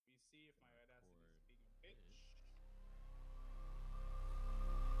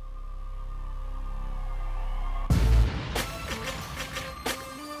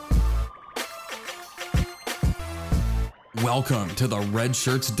Welcome to the Red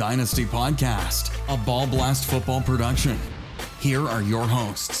Shirts Dynasty podcast, a Ball Blast football production. Here are your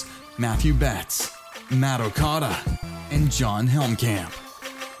hosts, Matthew Betts, Matt Okada, and John Helmkamp.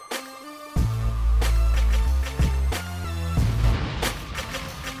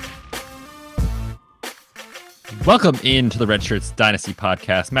 Welcome into the Red Shirts Dynasty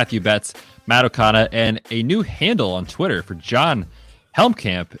podcast. Matthew Betts, Matt Okada, and a new handle on Twitter for John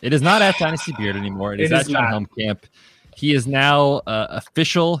Helmkamp. It is not at Dynasty Beard anymore. It is at John Helmkamp. He is now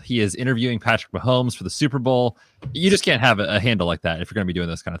official. He is interviewing Patrick Mahomes for the Super Bowl. You just can't have a handle like that if you're going to be doing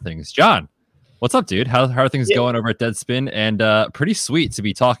those kind of things. John, what's up, dude? How are things going over at Deadspin? And pretty sweet to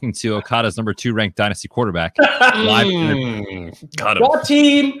be talking to Okada's number 2 ranked Dynasty quarterback. Got him. What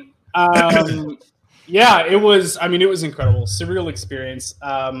team? Yeah, it was incredible. Surreal experience.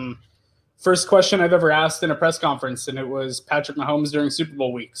 First question I've ever asked in a press conference, and it was Patrick Mahomes during Super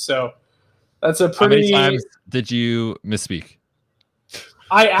Bowl week. So that's a pretty... How many times did you misspeak?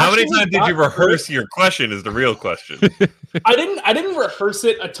 How many times did you rehearse your question is the real question. I didn't rehearse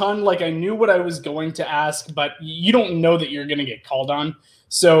it a ton. Like, I knew what I was going to ask, but you don't know that you're going to get called on.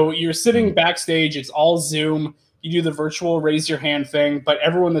 So you're sitting backstage. It's all Zoom. You do the virtual raise your hand thing, but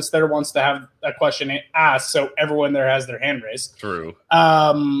everyone that's there wants to have a question asked, so everyone there has their hand raised. True.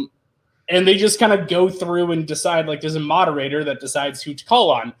 And they just kind of go through and decide, like, there's a moderator that decides who to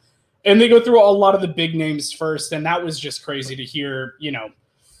call on. And they go through a lot of the big names first, and that was just crazy to hear,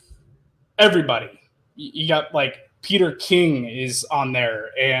 everybody. You got, like, Peter King is on there,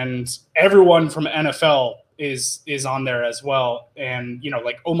 and everyone from NFL is on there as well. And,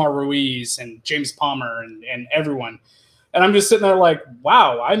 like Omar Ruiz and James Palmer and everyone. And I'm just sitting there like,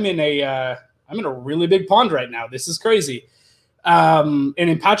 wow, I'm in a really big pond right now. This is crazy. And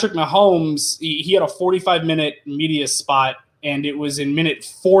in Patrick Mahomes, he had a 45-minute media spot, and it was in minute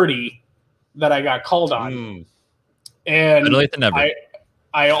 40 that I got called on. And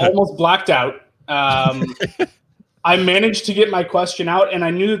I almost blacked out. I managed to get my question out, and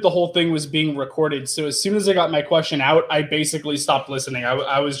I knew that the whole thing was being recorded. So as soon as I got my question out, I basically stopped listening.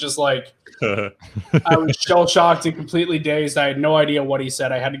 I was just like, I was shell-shocked and completely dazed. I had no idea what he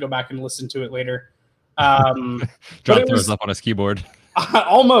said. I had to go back and listen to it later. John throws up on his keyboard.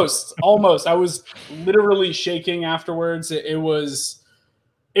 Almost. I was literally shaking afterwards. It was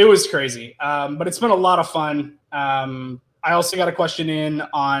crazy. But it's been a lot of fun. I also got a question in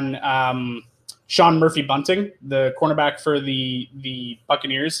on Sean Murphy-Bunting, the cornerback for the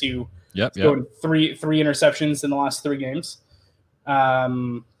Buccaneers, who scored three interceptions in the last 3 games.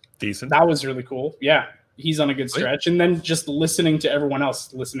 Decent. That was really cool. Yeah, he's on a good stretch. And then just listening to everyone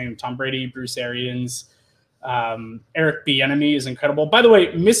else, listening to Tom Brady, Bruce Arians, Eric Bieniemy is incredible. By the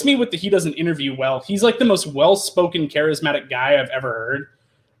way, miss me with he doesn't interview well. He's like the most well-spoken, charismatic guy I've ever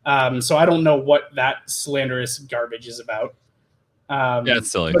heard. So I don't know what that slanderous garbage is about.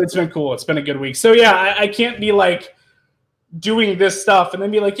 It's silly. But it's been cool. It's been a good week. So, yeah, I can't be, like, doing this stuff and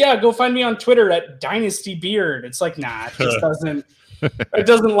then be like, yeah, go find me on Twitter at Dynasty Beard. It's like, nah, it just doesn't – it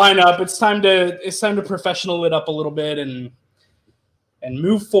doesn't line up. It's time to professional it up a little bit and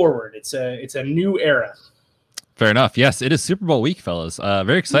move forward. It's a new era. Fair enough. Yes, it is Super Bowl week, fellas.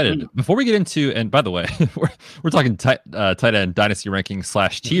 Very excited. Mm-hmm. Before we get into, and by the way, we're talking tight end dynasty ranking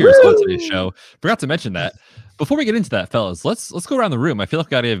 / tiers on today's show. Forgot to mention that. Before we get into that, fellas, let's go around the room. I feel like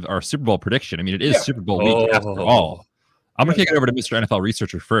we got to give our Super Bowl prediction. I mean, it is Super Bowl week after all. I'm going to kick it over to Mr. NFL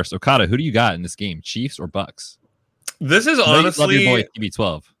Researcher first. Okada, who do you got in this game, Chiefs or Bucks? This is honestly, love your boy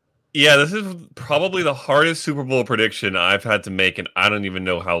TB12. Yeah, this is probably the hardest Super Bowl prediction I've had to make, and I don't even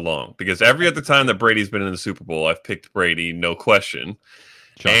know how long. Because every other time that Brady's been in the Super Bowl, I've picked Brady, no question.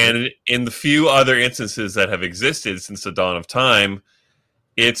 And in the few other instances that have existed since the dawn of time,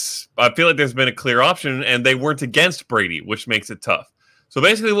 I feel like there's been a clear option, and they weren't against Brady, which makes it tough. So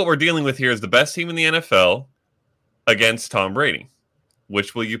basically what we're dealing with here is the best team in the NFL against Tom Brady.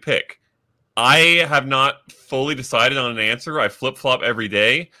 Which will you pick? I have not fully decided on an answer. I flip-flop every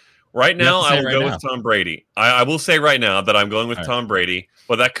day. Right now, I will go with Tom Brady. I will say right now that I'm going with Tom Brady,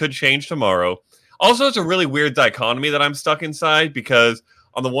 but that could change tomorrow. Also, it's a really weird dichotomy that I'm stuck inside because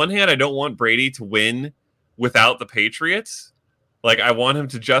on the one hand, I don't want Brady to win without the Patriots. Like, I want him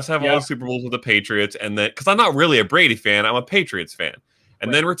to just have all the Super Bowls with the Patriots, and then because I'm not really a Brady fan, I'm a Patriots fan,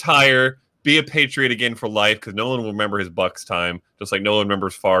 and then retire, be a Patriot again for life because no one will remember his Bucks time, just like no one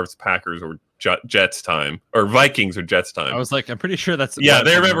remembers Favre's Packers or Jets time, or Vikings or Jets time. I was like, I'm pretty sure that's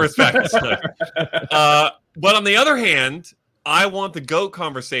they remember his Packers time. But on the other hand, I want the GOAT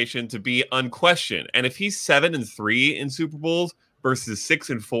conversation to be unquestioned, and if he's 7-3 in Super Bowls versus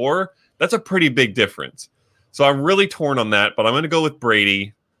 6-4, that's a pretty big difference. So I'm really torn on that, but I'm going to go with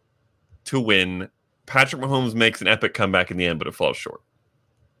Brady to win Patrick Mahomes makes an epic comeback in the end, but it falls short.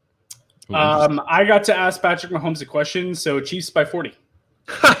 I got to ask Patrick Mahomes a question, so Chiefs by 40.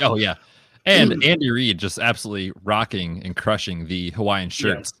 Oh, yeah. And Andy Reid just absolutely rocking and crushing the Hawaiian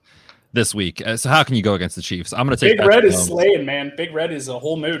shirts this week. So how can you go against the Chiefs? I'm going to take Big Red is slaying, man. Big Red is a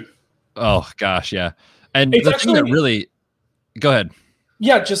whole mood. Oh, gosh, yeah. And the thing that really – go ahead.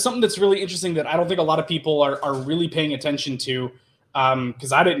 Yeah, just something that's really interesting that I don't think a lot of people are really paying attention to,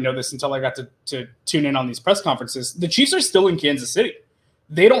 because I didn't know this until I got to tune in on these press conferences. The Chiefs are still in Kansas City.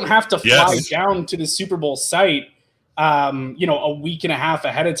 They don't have to fly down to the Super Bowl site, a week and a half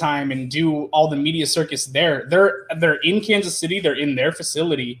ahead of time and do all the media circus there. They're in Kansas City. They're in their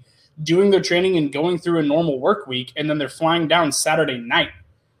facility doing their training and going through a normal work week, and then they're flying down Saturday night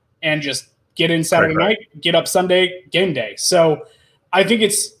and just get in Saturday night, get up Sunday, game day. So I think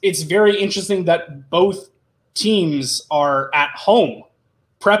it's very interesting that both teams are at home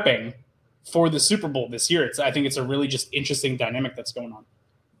prepping for the Super Bowl this year. I think it's a really just interesting dynamic that's going on.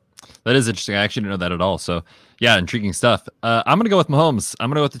 That is interesting. I actually didn't know that at all. So, yeah, intriguing stuff. I'm going to go with Mahomes. I'm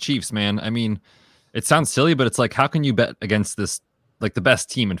going to go with the Chiefs, man. I mean, it sounds silly, but it's like, how can you bet against this, like the best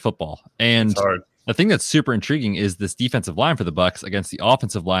team in football? And the thing that's super intriguing is this defensive line for the Bucs against the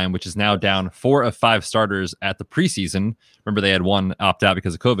offensive line, which is now down 4 of 5 starters at the preseason. Remember, they had one opt out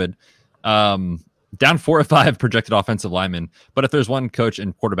because of COVID. Down 4 of 5 projected offensive linemen. But if there's one coach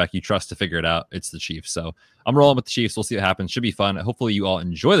and quarterback you trust to figure it out, it's the Chiefs. So I'm rolling with the Chiefs. We'll see what happens. Should be fun. Hopefully you all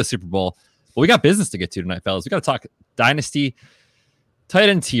enjoy the Super Bowl. But we got business to get to tonight, fellas. We got to talk Dynasty tight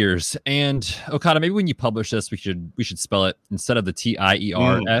end tiers. And Okada, maybe when you publish this, we should spell it instead of the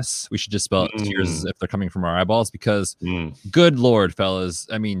TIERS. We should just spell it tiers if they're coming from our eyeballs, because good Lord, fellas.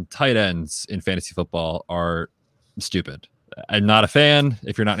 I mean, tight ends in fantasy football are stupid. I'm not a fan.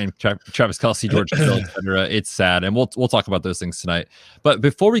 If you're not named Travis Kelce, George Kittle, etc., it's sad, and we'll talk about those things tonight. But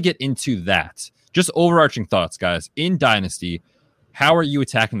before we get into that, just overarching thoughts, guys. In Dynasty, how are you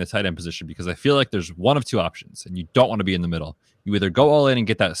attacking the tight end position? Because I feel like there's one of two options, and you don't want to be in the middle. You either go all in and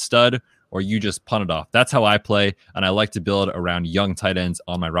get that stud, or you just punt it off. That's how I play, and I like to build around young tight ends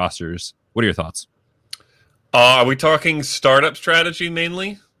on my rosters. What are your thoughts? Are we talking startup strategy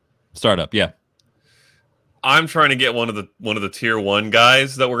mainly? Startup, yeah. I'm trying to get one of the tier 1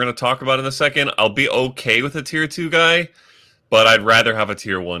 guys that we're going to talk about in a second. I'll be okay with a tier 2 guy, but I'd rather have a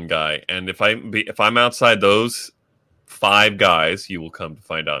tier 1 guy. And if I'm outside those 5 guys, you will come to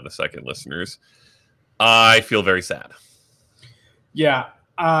find out in a second, listeners, I feel very sad. Yeah.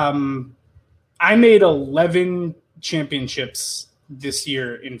 I made 11 championships this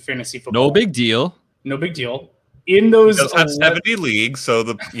year in fantasy football. No big deal. In those, it does have 70 leagues, so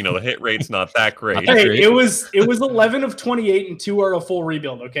the hit rate's not that great. Hey, it was 11 of 28, and 2 are a full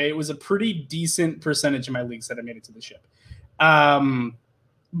rebuild. Okay, it was a pretty decent percentage of my leagues that I made it to the ship.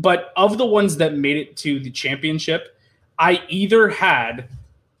 But of the ones that made it to the championship, I either had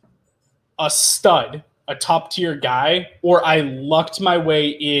a stud, a top tier guy, or I lucked my way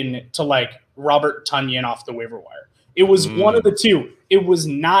in to like Robert Tonyan off the waiver wire. It was one of the two. It was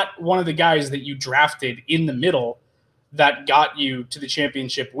not one of the guys that you drafted in the middle that got you to the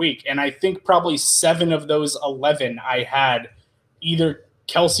championship week. And I think probably 7 of those 11 I had either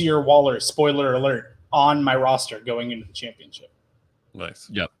Kelce or Waller, spoiler alert, on my roster going into the championship. Nice.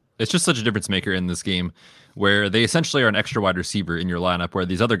 Yep. It's just such a difference maker in this game where they essentially are an extra wide receiver in your lineup, where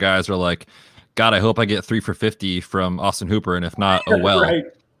these other guys are like, God, I hope I get 3 for 50 from Austin Hooper. And if not, oh well. Right.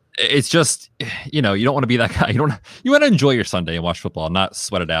 It's just, you don't want to be that guy. You want to enjoy your Sunday and watch football, not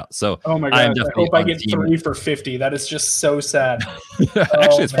sweat it out. So, oh my God, I hope I get 3 for 50. That is just so sad.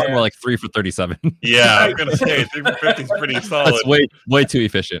 Actually, it's probably more like 3 for 37. Yeah, I'm gonna say 3 for 50 is pretty solid. That's way too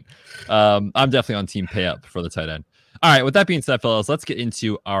efficient. I'm definitely on team pay up for the tight end. All right, with that being said, fellas, let's get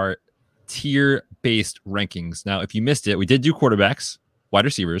into our tier-based rankings. Now, if you missed it, we did do quarterbacks, wide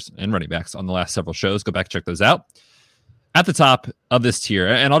receivers, and running backs on the last several shows. Go back and check those out. At the top of this tier,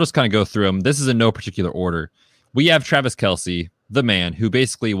 and I'll just kind of go through them. This is in no particular order. We have Travis Kelce, the man who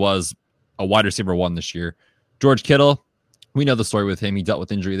basically was a wide receiver 1 this year. George Kittle, we know the story with him. He dealt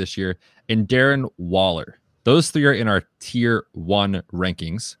with injury this year. And Darren Waller. Those 3 are in our tier 1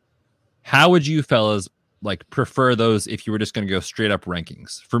 rankings. How would you fellas prefer those if you were just going to go straight up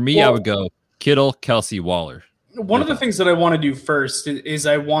rankings? For me, I would go Kittle, Kelce, Waller. One of the things that I want to do first is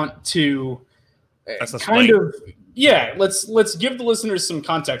I want to let's give the listeners some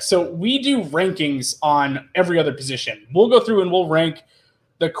context. So we do rankings on every other position. We'll go through and we'll rank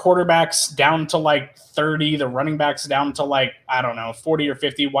the quarterbacks down to 30, the running backs down to 40 or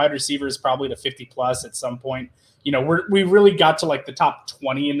 50, wide receivers probably to 50 plus at some point. We really got to the top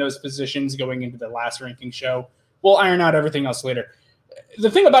 20 in those positions going into the last ranking show. We'll iron out everything else later. the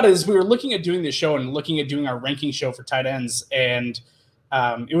thing about it is we were looking at doing this show and looking at doing our ranking show for tight ends, and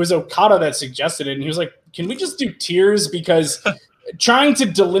it was Okada that suggested it, and he was like, can we just do tiers? Because trying to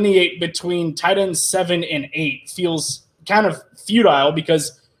delineate between tight ends 7 and 8 feels kind of futile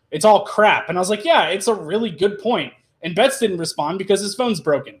because it's all crap. And I was like, yeah, it's a really good point. And Betts didn't respond because his phone's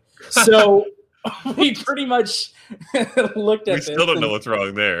broken. So we pretty much looked at this. We still don't know what's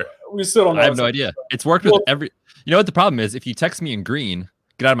wrong there. We still don't know. I have no idea. It's worked with every. You know what the problem is? If you text me in green,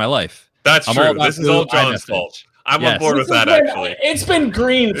 get out of my life. That's true. This is all John's fault. I'm on board with that, actually. It's been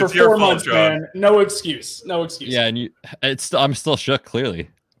green for 4 months, man. No excuse. Yeah, and I'm still shook, clearly.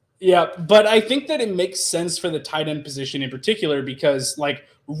 Yeah, but I think that it makes sense for the tight end position in particular because, like,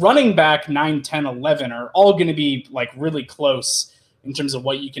 running back 9, 10, 11 are all going to be, like, really close in terms of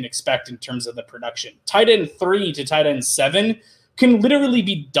what you can expect in terms of the production. Tight end 3 to tight end 7 can literally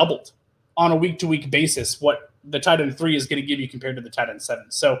be doubled on a week-to-week basis what the tight end 3 is going to give you compared to the tight end 7.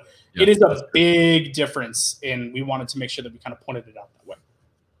 So it is a big difference, and we wanted to make sure that we kind of pointed it out that way.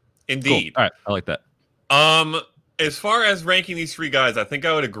 Indeed. Cool. All right, I like that. As far as ranking these 3 guys, I think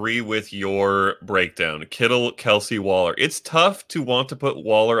I would agree with your breakdown. Kittle, Kelsey, Waller. It's tough to want to put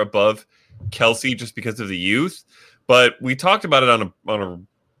Waller above Kelsey just because of the youth, but we talked about it on a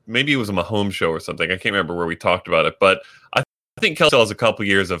maybe it was a Mahomes show or something. I can't remember where we talked about it, but I think Kelsey has a couple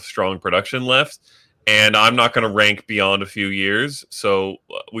years of strong production left. And I'm not going to rank beyond a few years. So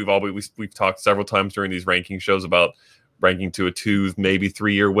we've talked several times during these ranking shows about ranking to a 2, maybe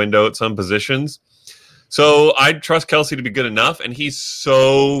 3-year window at some positions. So I trust Kelsey to be good enough. And he's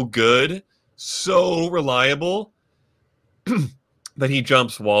so good, so reliable that he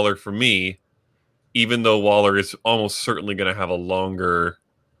jumps Waller for me, even though Waller is almost certainly going to have a longer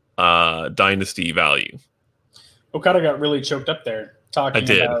dynasty value. Okada got really choked up there. I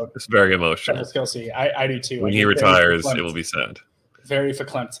did. It's very emotional. Travis Kelce. I do too. When he retires, it will be sad. Very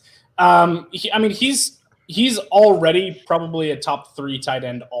verklempt. He's already probably a top 3 tight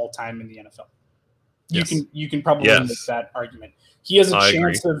end all time in the NFL. You can probably make that argument. He has a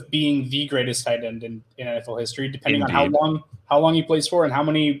chance of being the greatest tight end in NFL history, depending on how long he plays for and how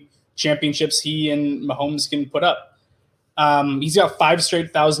many championships he and Mahomes can put up. He's got 5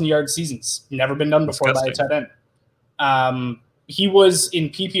 straight 1,000-yard seasons. Never been done before by a tight end. He was in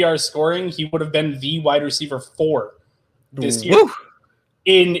PPR scoring. He would have been the wide receiver 4 this year. Woo.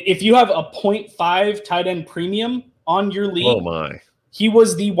 If you have a 0.5 tight end premium on your league, he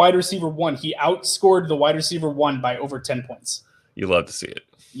was the wide receiver 1. He outscored the wide receiver 1 by over 10 points. You love to see it.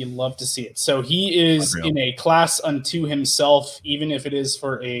 You love to see it. So he is in a class unto himself, even if it is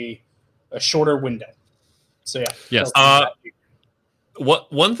for a shorter window. So yeah. Yes.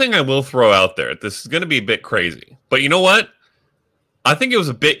 One thing I will throw out there. This is going to be a bit crazy, but you know what? I think it was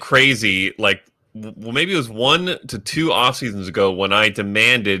a bit crazy, maybe it was 1 to 2 off seasons ago when I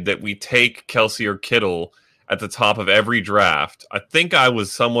demanded that we take Kelsey or Kittle at the top of every draft. I think I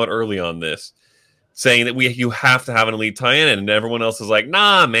was somewhat early on this, saying that you have to have an elite tight end, and everyone else is like,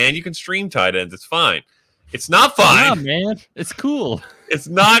 nah, man, you can stream tight ends. It's fine. It's not fine. Yeah, man. It's cool. It's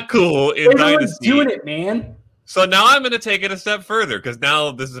not cool in Dynasty. Doing it, man. So now I'm going to take it a step further because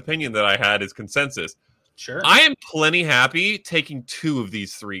now this opinion that I had is consensus. Sure. I am plenty happy taking 2 of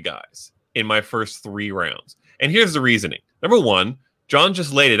these 3 guys in my first 3 rounds. And here's the reasoning. Number 1, John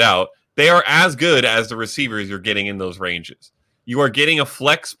just laid it out. They are as good as the receivers you're getting in those ranges. You are getting a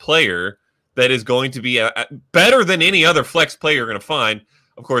flex player that is going to be better than any other flex player you're going to find.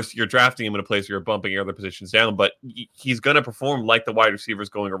 Of course, you're drafting him in a place where you're bumping your other positions down, but he's going to perform like the wide receivers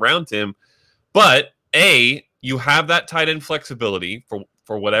going around him. But you have that tight end flexibility for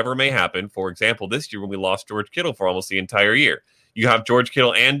whatever may happen. For example, this year when we lost George Kittle for almost the entire year, you have George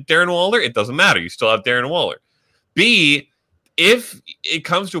Kittle and Darren Waller. It doesn't matter. You still have Darren Waller. B, if it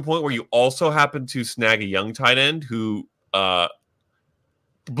comes to a point where you also happen to snag a young tight end who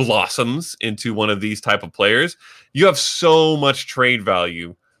blossoms into one of these type of players, you have so much trade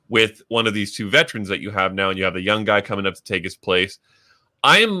value with one of these 2 veterans that you have now, and you have the young guy coming up to take his place.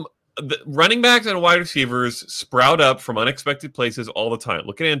 The running backs and wide receivers sprout up from unexpected places all the time.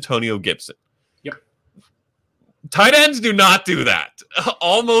 Look at Antonio Gibson. Yep. Tight ends do not do that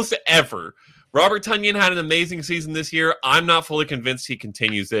almost ever. Robert Tonyan had an amazing season this year. I'm not fully convinced he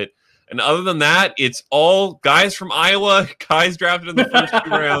continues it. And other than that, it's all guys from Iowa, guys drafted in the first 2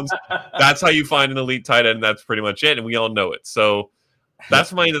 rounds. That's how you find an elite tight end. And that's pretty much it. And we all know it. So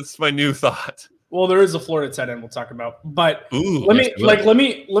that's my new thought. Well, there is a Florida tight end we'll talk about, but let me.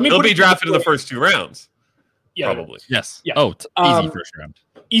 He'll be drafted in the first 2 rounds. Yeah, probably. Yes. Yeah. Oh, easy first round.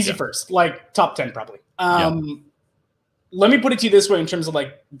 Easy first, like top 10 probably. Let me put it to you this way in terms of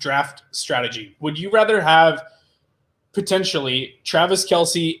like draft strategy. Would you rather have potentially Travis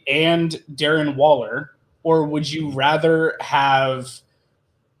Kelce and Darren Waller, or would you rather have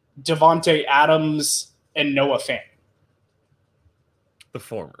Devontae Adams and Noah Fant? The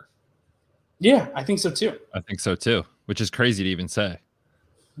former. Yeah, I think so too. I think so too, which is crazy to even say.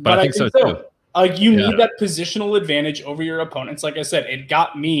 But I think so too. Like, you need that positional advantage over your opponents. Like I said, it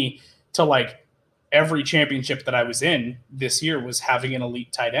got me to like every championship that I was in this year was having an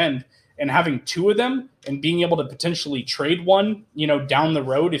elite tight end, and having two of them and being able to potentially trade one, down the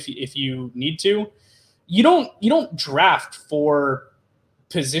road if you need to. You don't draft for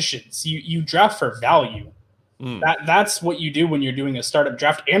positions. You draft for value. That's what you do when you're doing a startup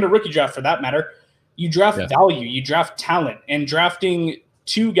draft and a rookie draft for that matter. You draft value, you draft talent, and drafting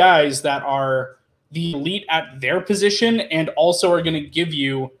two guys that are the elite at their position and also are going to give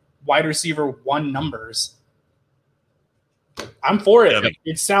you wide receiver 1 numbers. I'm for it. Yep.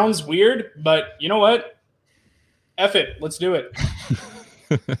 It sounds weird, but you know what? F it. Let's do it.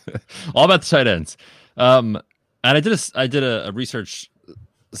 All about the tight ends. And I did a research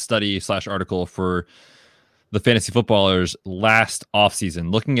study / article for the fantasy footballers last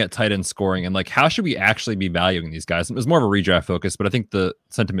offseason, looking at tight end scoring and like, how should we actually be valuing these guys? It was more of a redraft focus, but I think the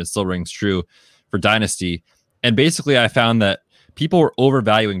sentiment still rings true for Dynasty. And basically I found that people were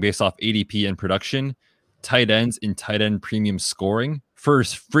overvaluing based off ADP and production, tight ends in tight end premium scoring for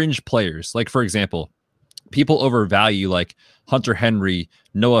fringe players. Like, for example, people overvalue like Hunter Henry,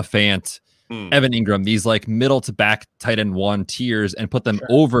 Noah Fant, Evan Ingram, these like middle to back tight end 1 tiers, and put them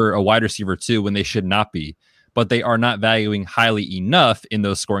over a wide receiver 2 when they should not be. But they are not valuing highly enough in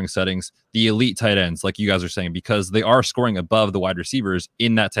those scoring settings the elite tight ends, like you guys are saying, because they are scoring above the wide receivers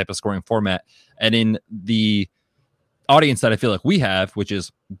in that type of scoring format. And in the audience that I feel like we have, which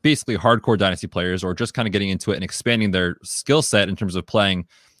is basically hardcore Dynasty players or just kind of getting into it and expanding their skill set in terms of playing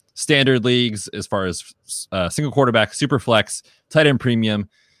standard leagues as far as single quarterback, super flex, tight end premium,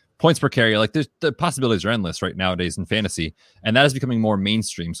 points per carry, like the possibilities are endless right nowadays in fantasy, and that is becoming more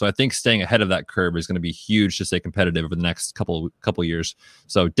mainstream. So I think staying ahead of that curve is going to be huge to stay competitive over the next couple years.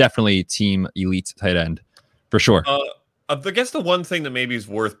 So definitely team elite tight end for sure. I guess the one thing that maybe is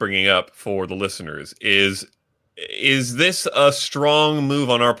worth bringing up for the listeners is this a strong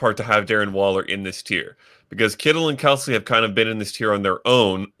move on our part to have Darren Waller in this tier? Because Kittle and Kelce have kind of been in this tier on their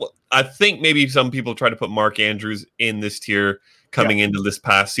own. I think maybe some people try to put Mark Andrews in this tier coming into this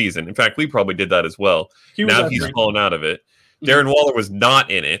past season. In fact, we probably did that as well. Now he's fallen out of it. Darren Waller was not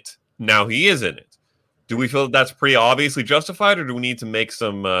in it. Now he is in it. Do we feel that that's pretty obviously justified, or do we need to make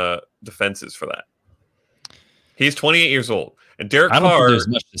some defenses for that? He's 28 years old. And Derek Carr, think there's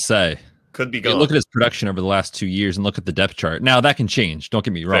much to say. Could be gone. Look at his production over the last 2 years and look at the depth chart. Now, that can change. Don't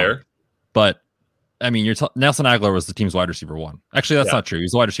get me wrong. Fair. But, I mean, Nelson Aguilar was the team's wide receiver 1. Actually, that's not true. He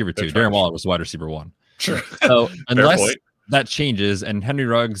was the wide receiver 2. Darren Waller was the wide receiver 1. Sure. So, unless that changes and Henry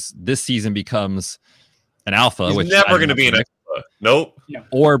Ruggs this season becomes an alpha. He's never going to be an alpha. Nope.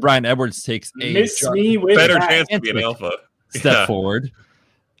 Or Brian Edwards takes a better chance to be an alpha. Step forward.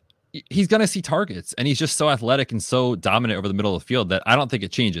 He's going to see targets, and he's just so athletic and so dominant over the middle of the field that I don't think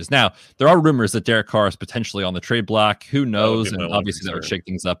it changes. Now, there are rumors that Derek Carr is potentially on the trade block. Who knows? And obviously that would shake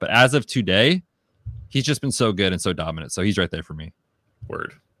things up. But as of today, he's just been so good and so dominant. So he's right there for me.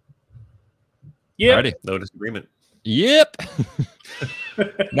 Word. Yeah. No disagreement. Yep.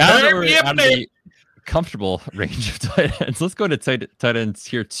 Now that we're out of the comfortable range of tight ends, let's go to tight ends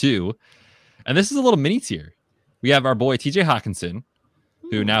tier 2. And this is a little mini tier. We have our boy TJ Hawkinson,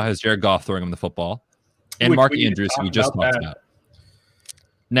 who now has Jared Goff throwing him the football, and Mark Andrews, who we just talked about.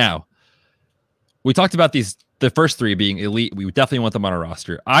 Now, we talked about the first 3 being elite. We definitely want them on our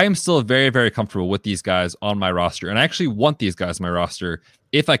roster. I am still very, very comfortable with these guys on my roster, and I actually want these guys on my roster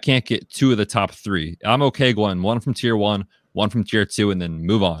if I can't get 2 of the top 3. I'm okay going 1 from tier 1, 1 from tier 2, and then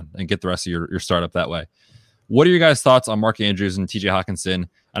move on and get the rest of your startup that way. What are your guys' thoughts on Mark Andrews and TJ Hawkinson?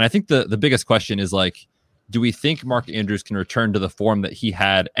 And I think the biggest question is, like, do we think Mark Andrews can return to the form that he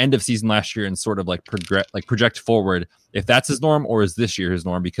had end of season last year and sort of like project forward, if that's his norm, or is this year his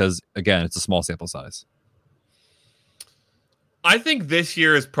norm? Because again, it's a small sample size. I think this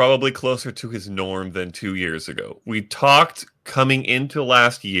year is probably closer to his norm than 2 years ago. We talked coming into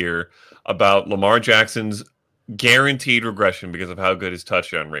last year about Lamar Jackson's guaranteed regression because of how good his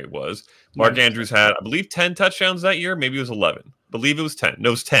touchdown rate was. Mark Andrews had, I believe, 10 touchdowns that year. Maybe it was 11. I believe it was 10. No,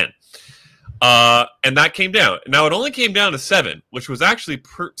 it was 10. And that came down. Now, it only came down to 7, which was actually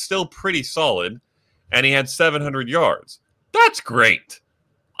still pretty solid. And he had 700 yards. That's great.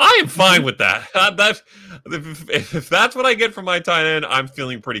 I am fine with that. If that's what I get from my tight end, I'm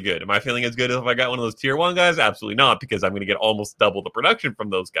feeling pretty good. Am I feeling as good as if I got one of those tier 1 guys? Absolutely not, because I'm going to get almost double the production from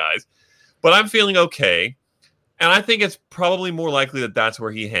those guys. But I'm feeling okay. And I think it's probably more likely that that's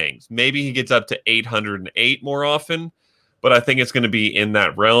where he hangs. Maybe he gets up to 808 more often, but I think it's going to be in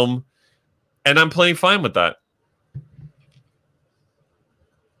that realm. And I'm playing fine with that.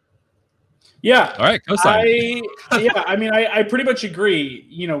 Yeah. All right. I pretty much agree.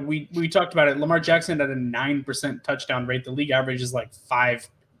 You know, we talked about it. Lamar Jackson had a 9% touchdown rate. The league average is like 5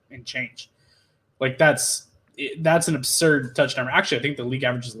 and change. Like that's an absurd touchdown. Actually, I think the league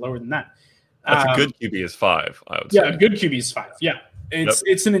average is lower than that. That's a good QB is 5, I would say. Yeah, a good QB is 5. Yeah.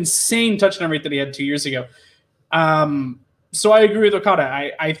 It's an insane touchdown rate that he had 2 years ago. So I agree with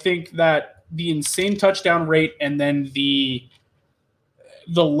Okada. I think that the insane touchdown rate and then the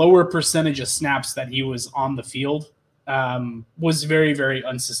lower percentage of snaps that he was on the field was very, very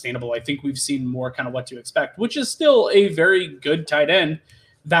unsustainable. I think we've seen more kind of what to expect, which is still a very good tight end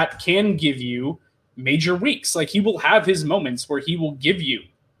that can give you major weeks. Like he will have his moments where he will give you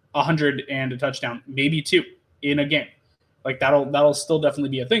 100 and a touchdown, maybe 2 in a game. Like that'll still definitely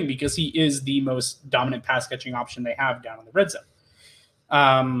be a thing because he is the most dominant pass catching option they have down in the red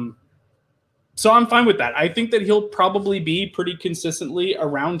zone. So I'm fine with that. I think that he'll probably be pretty consistently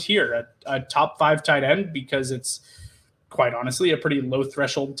around here, a top 5 tight end, because it's quite honestly a pretty low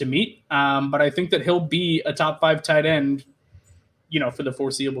threshold to meet. But I think that he'll be a top 5 tight end, you know, for the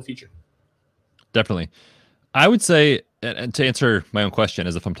foreseeable future. Definitely. I would say, and to answer my own question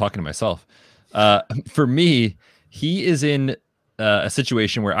as if I'm talking to myself, for me, he is in a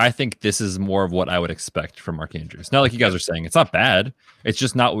situation where I think this is more of what I would expect from Mark Andrews. Not like you guys are saying it's not bad. It's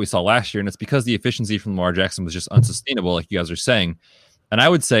just not what we saw last year. And it's because the efficiency from Lamar Jackson was just unsustainable, like you guys are saying. And I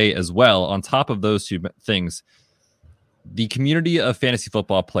would say as well, on top of those two things, the community of fantasy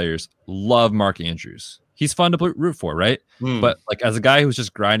football players love Mark Andrews. He's fun to root for, right? But like as a guy who's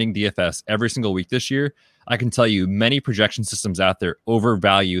just grinding DFS every single week this year, I can tell you many projection systems out there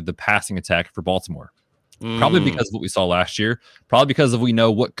overvalue the passing attack for Baltimore. Probably because of what we saw last year, probably because of we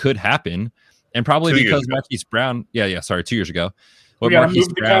know what could happen, and probably because Marquise Brown. Sorry, 2 years ago. What Marquise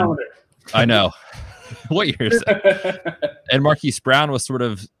Brown? I know. What years? And Marquise Brown was sort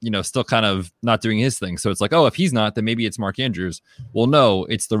of, still kind of not doing his thing. So it's like, oh, if he's not, then maybe it's Mark Andrews. Well, no,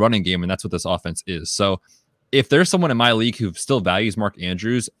 it's the running game, and that's what this offense is. So if there's someone in my league who still values Mark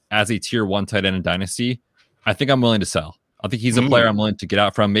Andrews as a tier 1 tight end in Dynasty, I think I'm willing to sell. I think he's a player I'm willing to get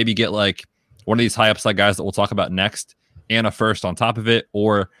out from. Maybe get like one of these high upside guys that we'll talk about next and a first on top of it,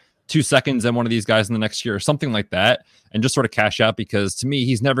 or 2 seconds and one of these guys in the next year or something like that, and just sort of cash out, because to me,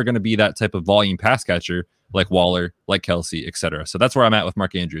 he's never going to be that type of volume pass catcher like Waller, like Kelsey, etc. So that's where I'm at with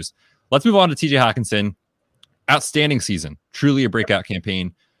Mark Andrews. Let's move on to TJ Hawkinson. Outstanding season, truly a breakout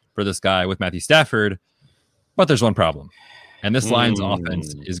campaign for this guy with Matthew Stafford. But there's one problem, and this Lions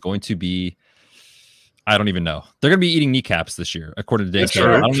offense is going to be, I don't even know. They're going to be eating kneecaps this year, according to Dan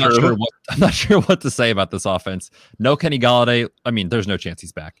Campbell. I'm not sure what to say about this offense. No Kenny Golladay. I mean, there's no chance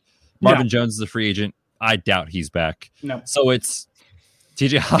he's back. Marvin Jones is a free agent. I doubt he's back. No. So it's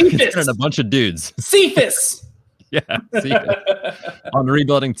TJ Hawkinson and a bunch of dudes. Cephas. On the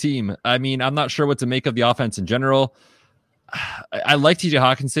rebuilding team. I mean, I'm not sure what to make of the offense in general. I like TJ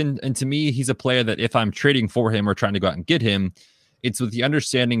Hawkinson, and to me, he's a player that if I'm trading for him or trying to go out and get him, it's with the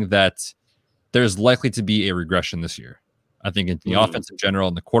understanding that there's likely to be a regression this year. I think in the offense in general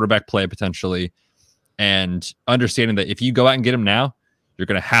and the quarterback play potentially, and understanding that if you go out and get him now, you're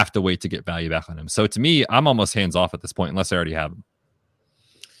going to have to wait to get value back on him. So to me, I'm almost hands off at this point, unless I already have him.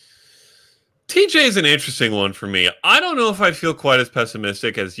 TJ is an interesting one for me. I don't know if I feel quite as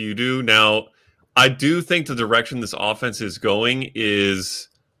pessimistic as you do. Now, I do think the direction this offense is going is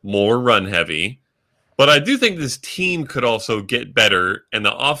more run heavy, but I do think this team could also get better, and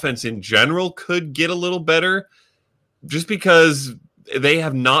the offense in general could get a little better just because they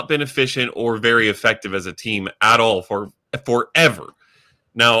have not been efficient or very effective as a team at all for forever.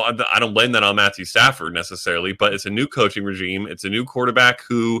 Now, I don't blame that on Matthew Stafford necessarily, but it's a new coaching regime. It's a new quarterback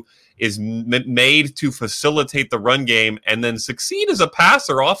who is made to facilitate the run game and then succeed as a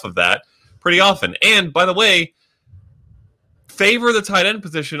passer off of that pretty often. And by the way, favor the tight end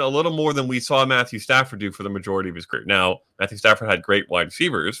position a little more than we saw Matthew Stafford do for the majority of his career. Now, Matthew Stafford had great wide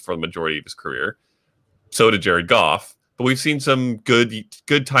receivers for the majority of his career. So did Jared Goff. But we've seen some good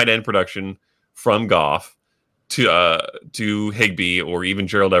tight end production from Goff to Higbee or even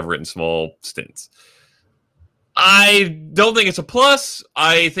Gerald Everett in small stints. I don't think it's a plus.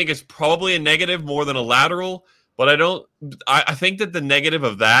 I think it's probably a negative more than a lateral. But I think that the negative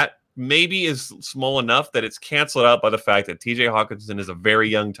of that maybe is small enough that it's canceled out by the fact that TJ Hawkinson is a very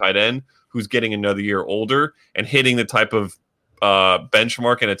young tight end who's getting another year older and hitting the type of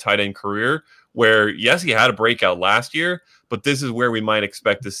benchmark in a tight end career where, yes, he had a breakout last year, but this is where we might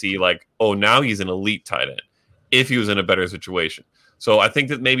expect to see like, oh, now he's an elite tight end. if he was in a better situation. So I think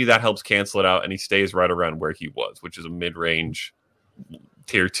that maybe that helps cancel it out, and he stays right around where he was, which is a mid-range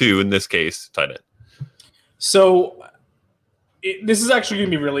tier 2, in this case, tight end. So this is actually going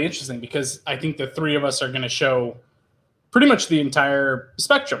to be really interesting because I think the three of us are going to show pretty much the entire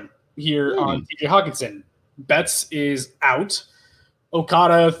spectrum here on TJ Hawkinson. Betts is out.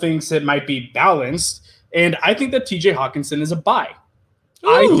 Okada thinks it might be balanced. And I think that TJ Hawkinson is a buy.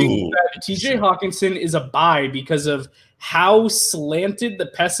 I think that TJ Hawkinson is a buy because of how slanted the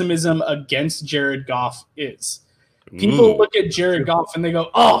pessimism against Jared Goff is. People look at Jared Goff and they go,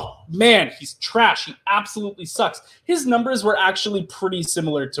 oh, man, he's trash. He absolutely sucks. His numbers were actually pretty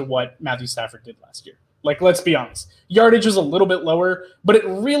similar to what Matthew Stafford did last year. Like, let's be honest. Yardage was a little bit lower, but it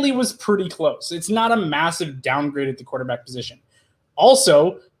really was pretty close. It's not a massive downgrade at the quarterback position.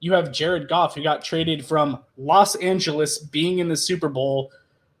 Also, you have Jared Goff, who got traded from Los Angeles, being in the Super Bowl,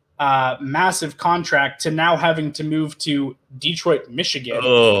 massive contract, to now having to move to Detroit, Michigan.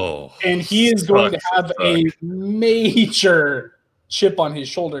 And he is going to have a major chip on his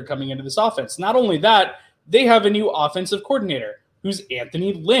shoulder coming into this offense. Not only that, they have a new offensive coordinator, who's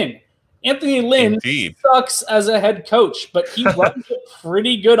Anthony Lynn. Anthony Lynn sucks as a head coach, but he runs a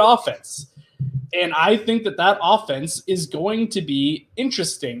pretty good offense. And I think that that offense is going to be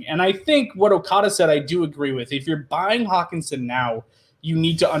interesting. And I think what Okada said, I do agree with. If you're buying Hawkinson now, you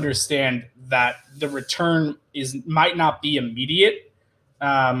need to understand that the return might not be immediate.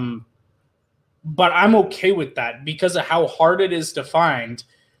 But I'm okay with that because of how hard it is to find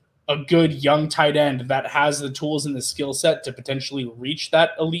a good young tight end that has the tools and the skill set to potentially reach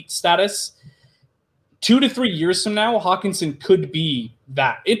that elite status. 2 to 3 years from now, Hawkinson could be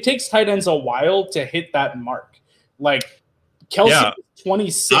that. It takes tight ends a while to hit that mark. Like Kelsey was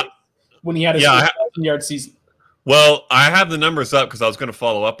 26 when he had his 1,000-yard season. Well, I have the numbers up because I was going to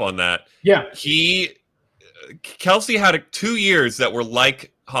follow up on that. Yeah. Kelsey had 2 years that were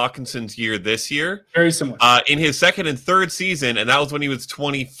like Hawkinson's year this year. Very similar. In his second and third season, and that was when he was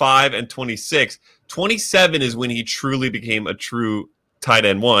 25 and 26. 27 is when he truly became a true tight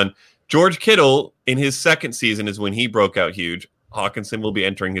end one. George Kittle, in his second season, is when he broke out huge. Hawkinson will be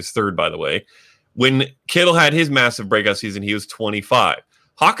entering his third, by the way. When Kittle had his massive breakout season, he was 25.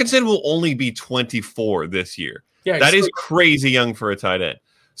 Hawkinson will only be 24 this year. Yeah, that is crazy young for a tight end.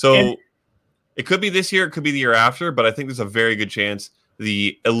 So it could be this year, it could be the year after, but I think there's a very good chance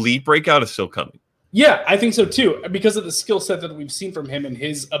the elite breakout is still coming. Yeah, I think so too, because of the skill set that we've seen from him and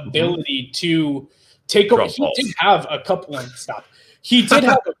his ability to take over. He did have a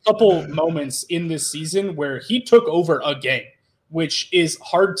couple moments in this season where he took over a game, which is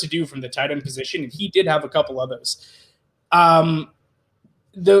hard to do from the tight end position, and he did have a couple of those. So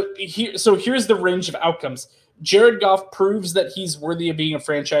here's the range of outcomes. Jared Goff proves that he's worthy of being a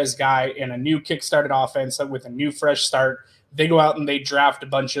franchise guy in a new kick-started offense with a new fresh start. They go out and they draft a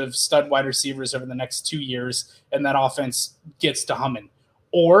bunch of stud wide receivers over the next 2 years, and that offense gets to humming.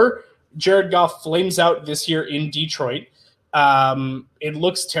 Or Jared Goff flames out this year in Detroit. It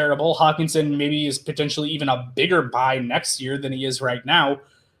looks terrible. Hawkinson maybe is potentially even a bigger buy next year than he is right now.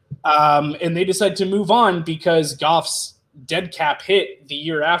 And they decide to move on because Goff's dead cap hit the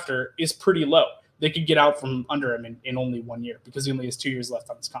year after is pretty low. They could get out from under him in only 1 year because he only has 2 years left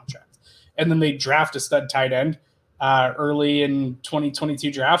on his contract. And then they draft a stud tight end early in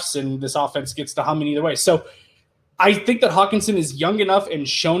 2022 drafts, and this offense gets to humming either way. So I think that Hawkinson is young enough and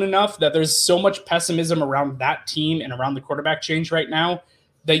shown enough that there's so much pessimism around that team and around the quarterback change right now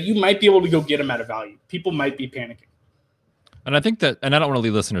that you might be able to go get him at a value. People might be panicking. And I think that, and I don't want to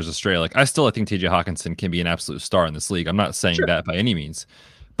lead listeners astray, like I think TJ Hawkinson can be an absolute star in this league. I'm not saying that by any means,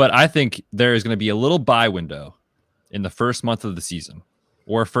 but I think there is going to be a little buy window in the first month of the season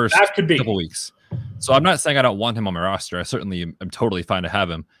or first couple weeks. So I'm not saying I don't want him on my roster. I certainly am totally fine to have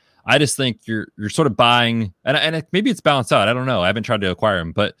him. I just think you're sort of buying, and maybe it's balanced out. I don't know. I haven't tried to acquire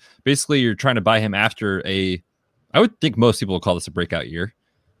him, but basically you're trying to buy him after I would think most people would call this a breakout year.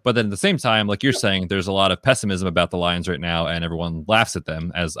 But then at the same time, like you're saying, there's a lot of pessimism about the Lions right now, and everyone laughs at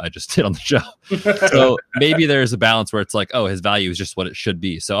them, as I just did on the show. So maybe there's a balance where it's like, oh, his value is just what it should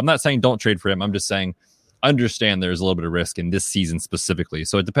be. So I'm not saying don't trade for him. I'm just saying understand there's a little bit of risk in this season specifically.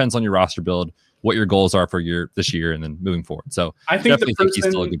 So it depends on your roster build, what your goals are for this year, and then moving forward. So I definitely think he's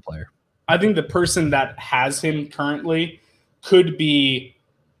still a good player. I think the person that has him currently could be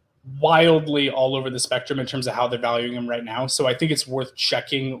wildly all over the spectrum in terms of how they're valuing him right now. So I think it's worth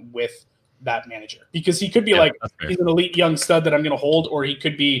checking with that manager because he could be he's an elite young stud that I'm going to hold, or he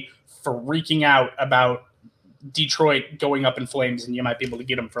could be freaking out about Detroit going up in flames and you might be able to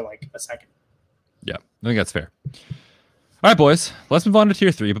get him for like a second. Yeah, I think that's fair. All right, boys, let's move on to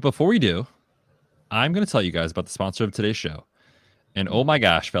tier 3. But before we do, I'm going to tell you guys about the sponsor of today's show. And oh my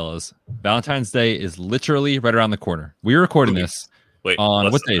gosh, fellas, Valentine's Day is literally right around the corner. We're recording this on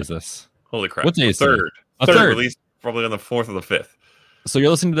what day is this? Holy crap. What day is third? A third. Released probably on the 4th or the 5th. So you're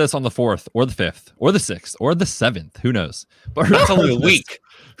listening to this on the 4th or the 5th or the 6th or the 7th. Who knows? But that's only a week.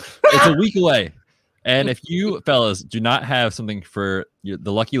 It's a week away. And if you fellas do not have something for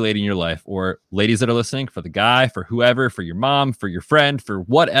the lucky lady in your life, or ladies that are listening, for the guy, for whoever, for your mom, for your friend, for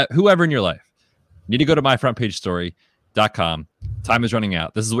whoever in your life, you need to go to myfrontpagestory.com. Time is running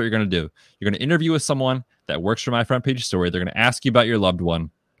out. This is what you're going to do. You're going to interview with someone that works for My Front Page Story. They're going to ask you about your loved one,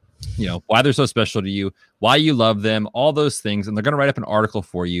 why they're so special to you, why you love them, all those things. And they're going to write up an article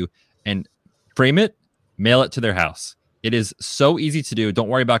for you and frame it, mail it to their house. It is so easy to do. Don't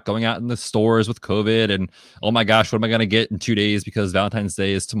worry about going out in the stores with COVID and, oh my gosh, what am I going to get in 2 days because Valentine's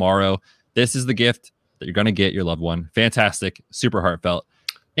Day is tomorrow. This is the gift that you're going to get your loved one. Fantastic, super heartfelt.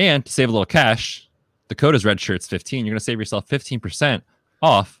 And to save a little cash, the code is RedShirts15. You're going to save yourself 15%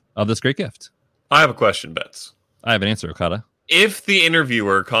 off of this great gift. I have a question, Betts. I have an answer, Okada. If the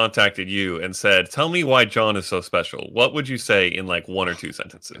interviewer contacted you and said, tell me why John is so special, what would you say in like 1 or 2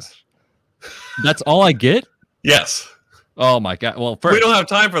 sentences? That's all I get? Yes. Oh my God. Well, first, we don't have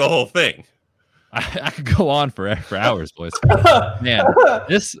time for the whole thing. I could go on for hours, boys. Man,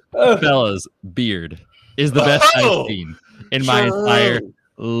 this fella's beard is the best I've seen in my entire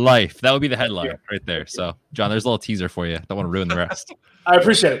life. That would be the headline right there. So, John, there's a little teaser for you. Don't want to ruin the rest. I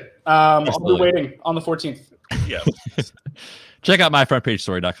appreciate it. I'll be waiting on the 14th. Yeah. Check out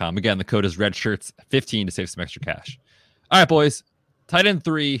myfrontpagestory.com. Again, the code is RedShirts15 to save some extra cash. All right, boys. Tight end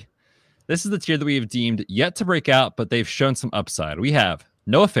 3. This is the tier that we have deemed yet to break out, but they've shown some upside. We have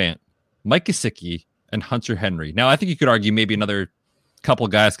Noah Fant, Mike Gesicki, and Hunter Henry. Now, I think you could argue maybe another couple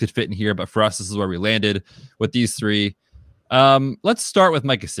guys could fit in here, but for us, this is where we landed with these 3. Let's start with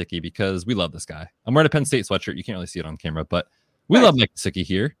Mike Gesicki because we love this guy. I'm wearing a Penn State sweatshirt. You can't really see it on camera, but we love Mike Gesicki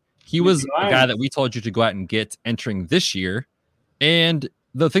here. He was a guy that we told you to go out and get entering this year. And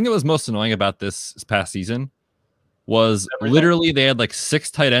the thing that was most annoying about this past season was literally they had like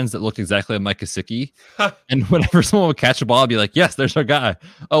 6 tight ends that looked exactly like Mike Gesicki. And whenever someone would catch a ball, I'd be like, yes, there's our guy.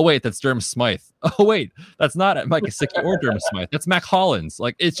 Oh, wait, that's Durham Smythe. Oh, wait, that's not Mike Gesicki or Durham Smythe. That's Mac Hollins.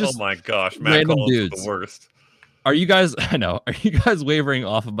 Like, it's just oh my gosh, Mac Hollins dudes. Is the worst. Are you guys wavering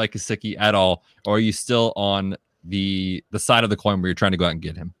off of Mike Gesicki at all? Or are you still on the side of the coin where you're trying to go out and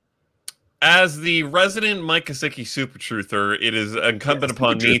get him? As the resident Mike Gesicki super truther, it is incumbent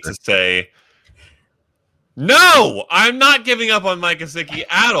upon me to say, no, I'm not giving up on Mike Gesicki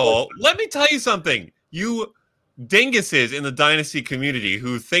at all. Let me tell you something. You dinguses in the Dynasty community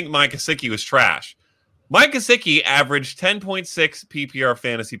who think Mike Gesicki was trash. Mike Gesicki averaged 10.6 PPR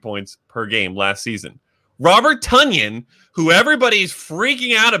fantasy points per game last season. Robert Tonyan, who everybody's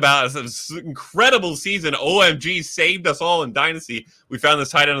freaking out about as an incredible season, OMG, saved us all in Dynasty. We found this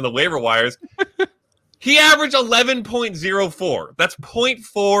tight end on the waiver wires. He averaged 11.04. That's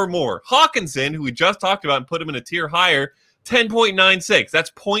 0.4 more. Hawkinson, who we just talked about and put him in a tier higher, 10.96. That's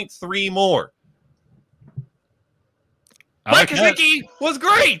 0.3 more. Mike Gesicki was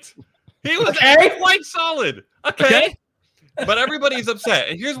great. He was quite solid. Okay. But everybody's upset.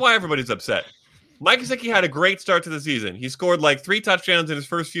 And here's why everybody's upset. Mike Gesicki had a great start to the season. He scored like 3 touchdowns in his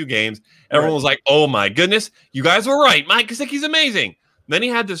first few games. Everyone was like, oh my goodness, you guys were right. Mike Gesicki's amazing. Then he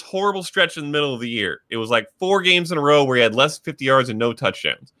had this horrible stretch in the middle of the year. It was like 4 games in a row where he had less than 50 yards and no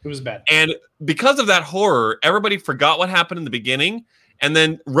touchdowns. It was bad. And because of that horror, everybody forgot what happened in the beginning and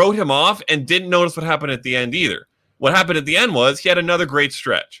then wrote him off and didn't notice what happened at the end either. What happened at the end was he had another great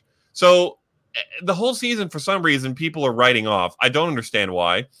stretch. So the whole season, for some reason, people are writing off. I don't understand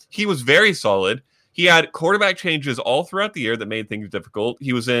why. He was very solid. He had quarterback changes all throughout the year that made things difficult.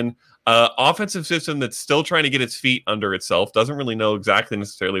 He was in an offensive system that's still trying to get its feet under itself. Doesn't really know exactly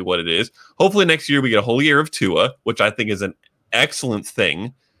necessarily what it is. Hopefully next year we get a whole year of Tua, which I think is an excellent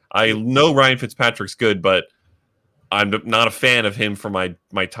thing. I know Ryan Fitzpatrick's good, but I'm not a fan of him for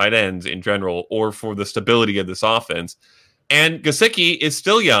my tight ends in general or for the stability of this offense. And Gesicki is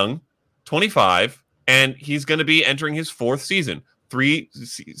still young, 25, and he's going to be entering his 4th season.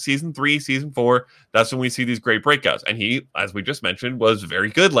 Season 3, season 4, that's when we see these great breakouts. And he, as we just mentioned, was very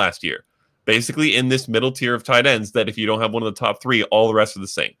good last year. Basically in this middle tier of tight ends that if you don't have one of the top 3, all the rest are the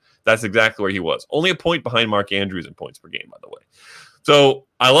same. That's exactly where he was. Only a point behind Mark Andrews in points per game, by the way. So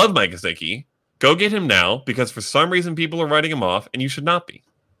I love Mike Gesicki. Go get him now because for some reason people are writing him off and you should not be.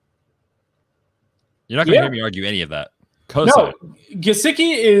 You're not going to hear me argue any of that. No,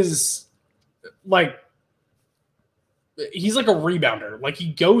 Gesicki is like, he's like a rebounder. Like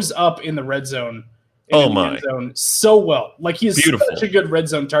he goes up in the red zone. End zone so well. Like he is such a good red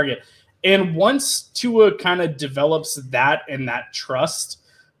zone target. And once Tua kind of develops that and that trust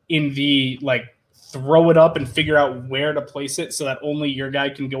in the like throw it up and figure out where to place it so that only your guy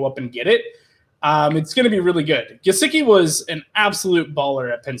can go up and get it, it's going to be really good. Gesicki was an absolute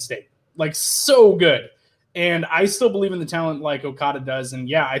baller at Penn State, like so good. And I still believe in the talent like Okada does. And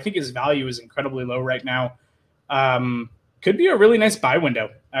yeah, I think his value is incredibly low right now. Could be a really nice buy window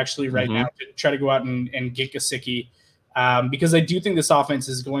actually right now to try to go out and get Gesicki. Because I do think this offense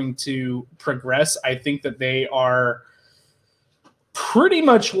is going to progress. I think that they are pretty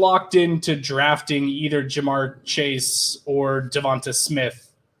much locked into drafting either Jamar Chase or Devonta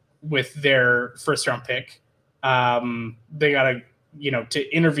Smith with their first-round pick. They got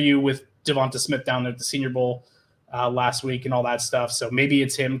to interview with Devonta Smith down there at the Senior Bowl last week and all that stuff. So maybe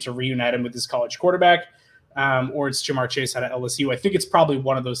it's him to reunite him with his college quarterback. Or it's Jamar Chase out of LSU. I think it's probably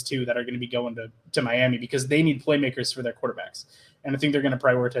one of those two that are going to be going to Miami because they need playmakers for their quarterbacks. And I think they're going to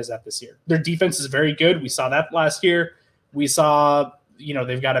prioritize that this year. Their defense is very good. We saw that last year. We saw,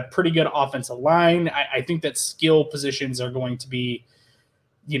 they've got a pretty good offensive line. I think that skill positions are going to be,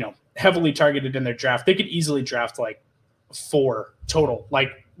 heavily targeted in their draft. They could easily draft like 4 total,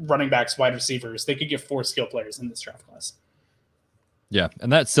 like running backs, wide receivers. They could get 4 skill players in this draft class. Yeah,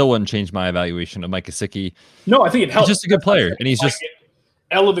 and that still wouldn't change my evaluation of Mike Gesicki. No, I think it helps. He's just a good player, and he's just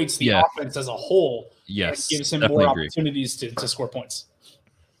elevates the offense as a whole. Yes, and gives him more opportunities to score points.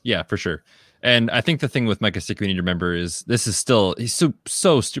 Yeah, for sure. And I think the thing with Mike Gesicki we need to remember is this is still he's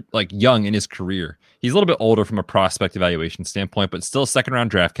so young in his career. He's a little bit older from a prospect evaluation standpoint, but still second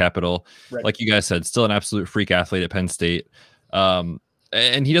round draft capital. Right. Like you guys said, still an absolute freak athlete at Penn State.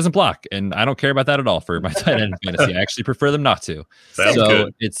 And he doesn't block, and I don't care about that at all for my tight end fantasy. I actually prefer them not to. Sounds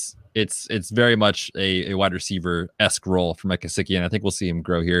good. It's very much a wide receiver-esque role for Mike Gesicki, and I think we'll see him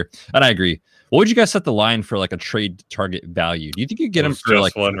grow here. And I agree. What would you guys set the line for like a trade target value? Do you think you get him for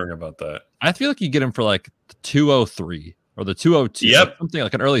just wondering about that? I feel like you get him for like the 203 or the 202, yep. Something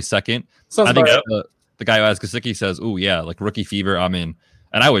like an early second. Sounds I think right. the guy who has Gesicki says, "Oh yeah, like rookie fever, I'm in,"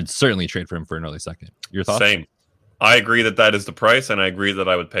 and I would certainly trade for him for an early second. Your thoughts? Same. I agree that is the price, and I agree that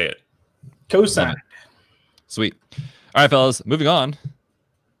I would pay it. Cosign. Sweet. All right, fellas, moving on.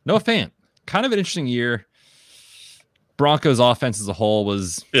 Noah Fant. Kind of an interesting year. Broncos offense as a whole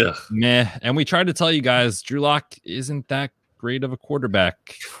was meh, and we tried to tell you guys Drew Lock isn't that great of a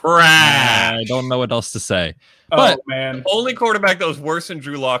quarterback. Trash. I don't know what else to say. But man, the only quarterback that was worse than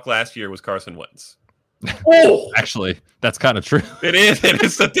Drew Lock last year was Carson Wentz. Oh, actually, that's kind of true. It is. It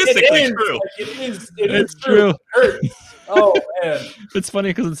is statistically true. It is true. Oh man, it's funny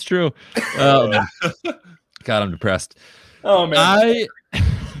because it's true. God, I'm depressed. Oh man,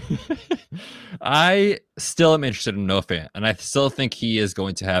 I still am interested in Noah Fant, and I still think he is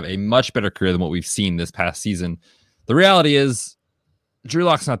going to have a much better career than what we've seen this past season. The reality is, Drew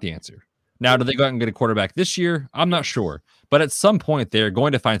Lock's not the answer. Now, do they go out and get a quarterback this year? I'm not sure, but at some point, they're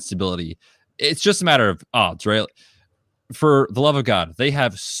going to find stability. It's just a matter of odds, right? For the love of God, they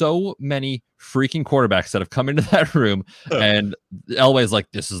have so many freaking quarterbacks that have come into that room, and Elway's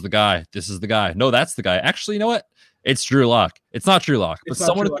like, "This is the guy. This is the guy." No, that's the guy. Actually, you know what? It's Drew Lock. It's not Drew Lock, but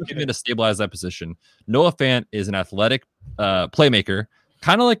someone is going to stabilize that position. Noah Fant is an athletic playmaker,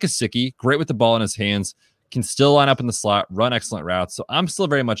 kind of like Gesicki, great with the ball in his hands, can still line up in the slot, run excellent routes. So I'm still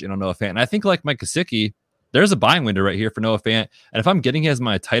very much in on Noah Fant. And I think like Mike Gesicki, there's a buying window right here for Noah Fant. And if I'm getting him as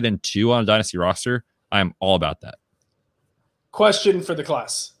my tight end 2 on a dynasty roster, I'm all about that. Question for the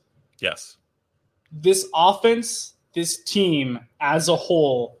class. Yes. This offense, this team as a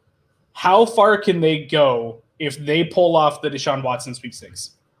whole, how far can they go if they pull off the Deshaun Watson sweep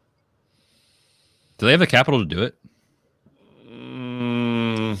 6? Do they have the capital to do it?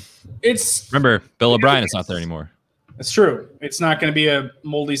 Remember, Bill O'Brien is not there anymore. It's true. It's not going to be a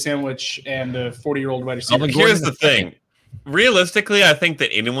moldy sandwich and a 40-year-old wide receiver. Here's the thing. Realistically, I think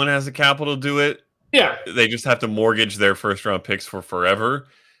that anyone has the capital to do it. Yeah. They just have to mortgage their first-round picks for forever.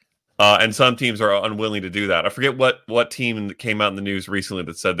 And some teams are unwilling to do that. I forget what team came out in the news recently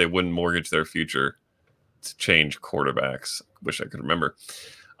that said they wouldn't mortgage their future to change quarterbacks. Wish I could remember.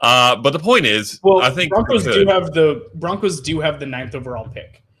 But the point is, I think Broncos do have the 9th overall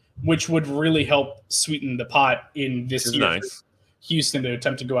pick, which would really help sweeten the pot in this year. Nice. Houston to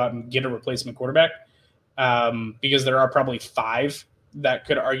attempt to go out and get a replacement quarterback, because there are probably 5 that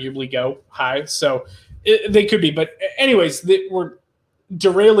could arguably go high. So they could be. But anyways, we're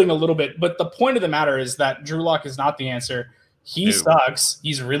derailing a little bit. But the point of the matter is that Drew Lock is not the answer. He sucks.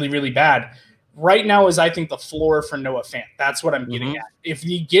 He's really, really bad. Right now is, I think, the floor for Noah Fant. That's what I'm getting at. If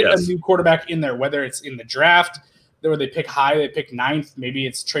you get a new quarterback in there, whether it's in the draft, where they pick high, they pick 9th, maybe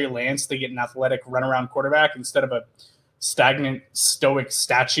it's Trey Lance, they get an athletic runaround quarterback instead of a stagnant, stoic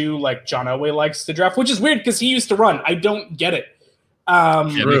statue like John Elway likes to draft, which is weird because he used to run. I don't get it.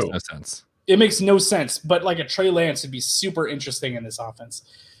 It makes no sense. It makes no sense, but like a Trey Lance would be super interesting in this offense.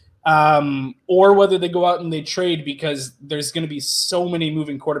 Or whether they go out and they trade, because there's going to be so many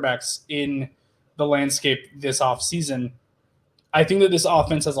moving quarterbacks in the landscape this offseason. I think that this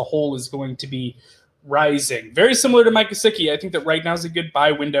offense as a whole is going to be rising. Very similar to Mike Gesicki. I think that right now is a good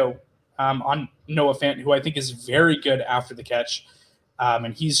buy window on Noah Fant, who I think is very good after the catch.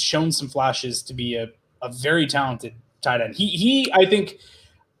 And he's shown some flashes to be a very talented tight end. I think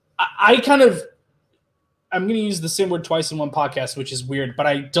I'm going to use the same word twice in one podcast, which is weird, but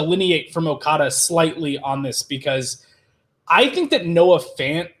I delineate from Okada slightly on this because I think that Noah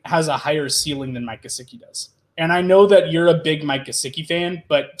Fant has a higher ceiling than Mike Gesicki does. And I know that you're a big Mike Gesicki fan,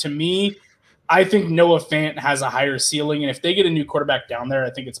 but to me, I think Noah Fant has a higher ceiling. And if they get a new quarterback down there, I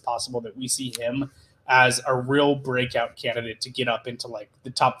think it's possible that we see him as a real breakout candidate to get up into like the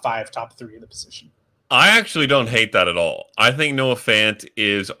top 5, top 3 of the position. I actually don't hate that at all. I think Noah Fant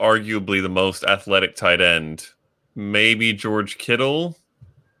is arguably the most athletic tight end. Maybe George Kittle.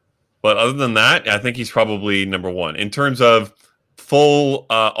 But other than that, I think he's probably number 1 in terms of full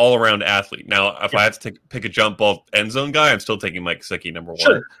all-around athlete. Now, if I had to pick a jump ball end zone guy, I'm still taking Mike Gesicki number 1.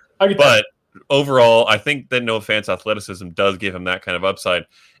 Sure. But overall, I think that Noah Fant's athleticism does give him that kind of upside.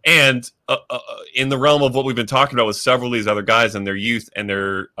 And in the realm of what we've been talking about with several of these other guys and their youth and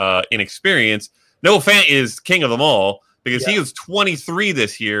their inexperience, Noah Fant is king of them all because he was 23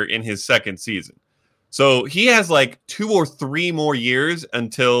 this year in his second season. So he has like 2 or 3 more years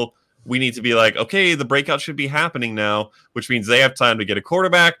until we need to be like, okay, the breakout should be happening now, which means they have time to get a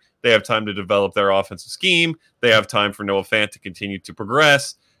quarterback. They have time to develop their offensive scheme. They have time for Noah Fant to continue to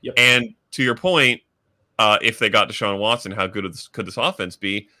progress. Yep. And to your point, if they got Deshaun Watson, how good could this offense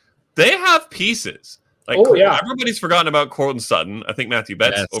be? They have pieces. Like everybody's forgotten about Courtland Sutton. I think Matthew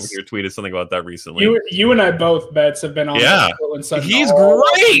Betts over here tweeted something about that recently. You and I both, Betts, have been on Courtland Sutton. He's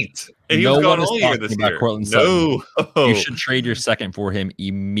great. And he was gone all year this year. No. You should trade your second for him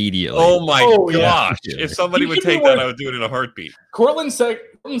immediately. Oh my gosh. If somebody would take that, I would do it in a heartbeat. Courtland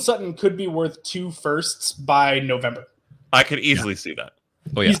Sutton could be worth 2 firsts by November. I could easily see that.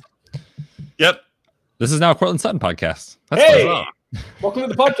 Oh, yeah. Yep. This is now a Courtland Sutton podcast. That's welcome to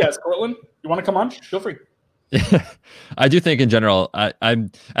the podcast, Courtland. You want to come on? Feel free. I do think in general, I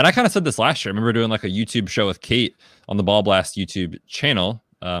kind of said this last year. I remember doing like a YouTube show with Kate on the Ball Blast YouTube channel.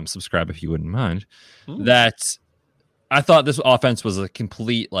 Subscribe if you wouldn't mind. That I thought this offense was a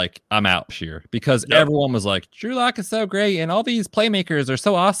complete like I'm out year because everyone was like Drew Lock is so great and all these playmakers are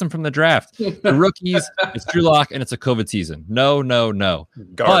so awesome from the draft. The rookies, it's Drew Lock and it's a COVID season. No. Garbage.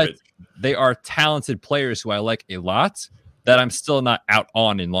 But they are talented players who I like a lot. That I'm still not out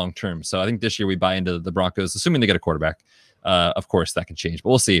on in long term. So I think this year we buy into the Broncos, assuming they get a quarterback. Of course, that can change, but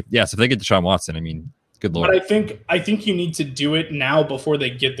we'll see. Yes, if they get Deshaun Watson, I mean, good Lord. But I think you need to do it now before they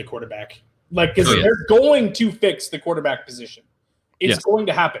get the quarterback. Like, because they're going to fix the quarterback position. It's going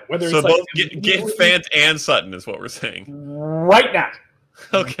to happen. Whether it's both get Fant and Sutton is what we're saying. Right now.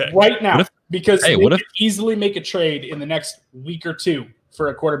 Okay. Right now. Because they could easily make a trade in the next week or 2 for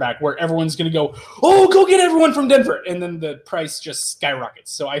a quarterback where everyone's going to go, go get everyone from Denver. And then the price just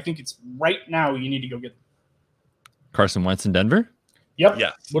skyrockets. So I think it's right now you need to go get them. Carson Wentz in Denver? Yep.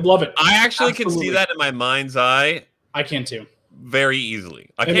 Yeah. Would love it. I actually can see that in my mind's eye. I can too. Very easily.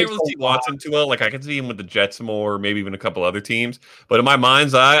 I can't really see Watson too well. Like I can see him with the Jets more, maybe even a couple other teams. But in my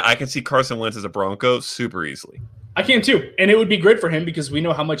mind's eye, I can see Carson Wentz as a Bronco super easily. I can too. And it would be great for him because we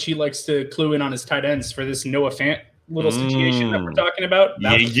know how much he likes to clue in on his tight ends for this Noah Fant little situation that we're talking about.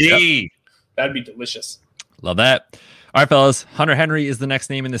 That'd be delicious. Love that. All right, fellas. Hunter Henry is the next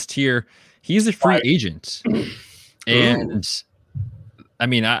name in this tier. He's a free agent. And I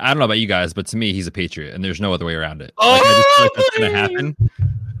mean, I don't know about you guys, but to me, he's a Patriot, and there's no other way around it. Like, I just feel like that's going to happen.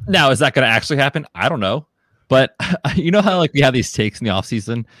 Now, is that going to actually happen? I don't know. But you know how like we have these takes in the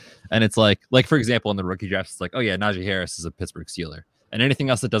offseason, and it's like for example, in the rookie drafts, it's like, oh yeah, Najee Harris is a Pittsburgh Steeler. And anything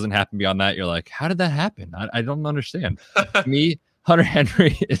else that doesn't happen beyond that, you're like, how did that happen? I don't understand. To me, Hunter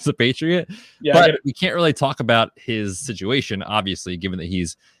Henry is a Patriot, but we can't really talk about his situation, obviously, given that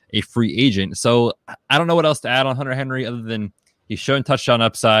he's a free agent. So I don't know what else to add on Hunter Henry other than he's shown touchdown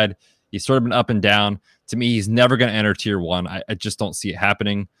upside. He's sort of been up and down. To me, he's never going to enter tier 1. I just don't see it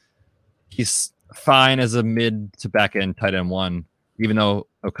happening. He's fine as a mid to back end tight end 1, even though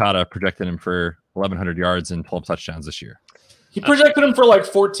Okada projected him for 1,100 yards and 12 touchdowns this year. He projected him for like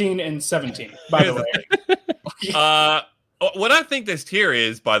 14 and 17, by the way. What I think this tier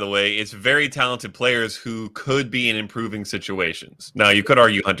is, by the way, it's very talented players who could be in improving situations. Now, you could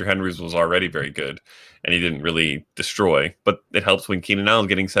argue Hunter Henry's was already very good, and he didn't really destroy, but it helps when Keenan Allen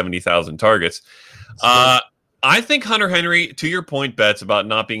getting 70,000 targets. I think Hunter Henry, to your point, Betts, about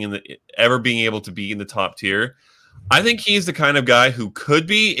not being ever being able to be in the top tier, I think he's the kind of guy who could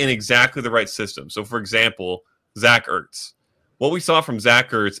be in exactly the right system. So, for example, Zach Ertz. What we saw from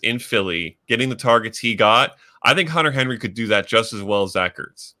Zach Ertz in Philly, getting the targets he got, I think Hunter Henry could do that just as well as Zach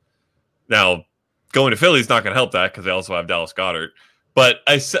Ertz. Now, going to Philly is not going to help that because they also have Dallas Goedert. But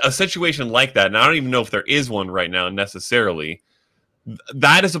a situation like that, and I don't even know if there is one right now necessarily,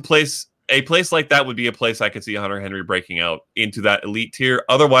 that is a place like that would be a place I could see Hunter Henry breaking out into that elite tier.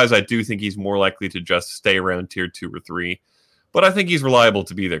 Otherwise, I do think he's more likely to just stay around tier 2 or 3. But I think he's reliable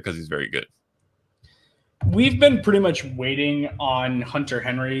to be there because he's very good. We've been pretty much waiting on Hunter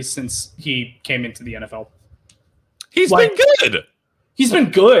Henry since he came into the NFL. He's been good. He's been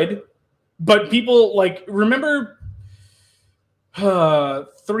good, but people remember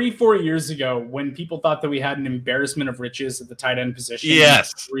 3-4 years ago when people thought that we had an embarrassment of riches at the tight end position.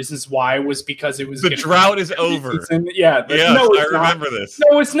 Yes. Reasons why was because it was the drought is over. Yeah. Yes, no, I remember this.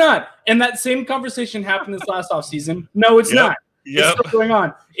 No, it's not. And that same conversation happened this last offseason. No, it's not. Yep. It's still going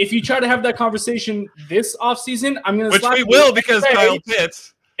on. If you try to have that conversation this offseason, I'm going to slap you. Which we will because Kyle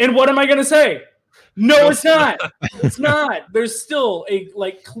Pitts. And what am I going to say? No, it's not. It's not. There's still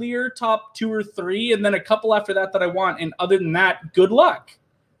a clear top 2 or 3, and then a couple after that I want. And other than that, good luck.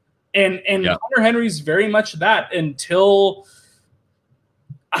 And Hunter Henry's very much that until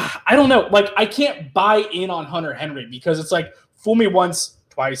I don't know. I can't buy in on Hunter Henry because it's fool me once,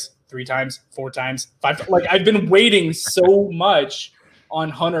 twice, 3 times, 4 times, 5 times. I've been waiting so much on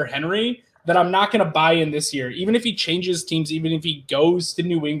Hunter Henry that I'm not going to buy in this year. Even if he changes teams, even if he goes to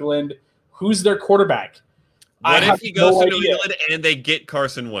New England. Who's their quarterback? What if he goes to New England and they get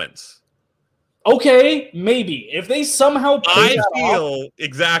Carson Wentz? Okay, maybe. If they somehow I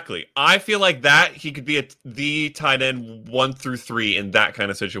feel like that he could be the tight end 1 through 3 in that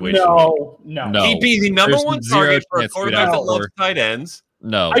kind of situation. No. He'd be the number 1 target for a quarterback that loves tight ends.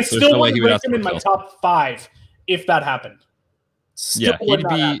 No. I still would rank him in my top 5 if that happened.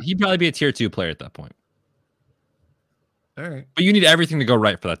 He'd probably be a tier 2 player at that point. All right. But you need everything to go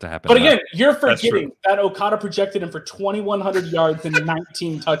right for that to happen. But again, you're forgetting that Okada projected him for 2,100 yards and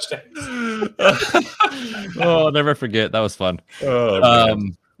 19 touchdowns. Oh, I'll never forget. That was fun.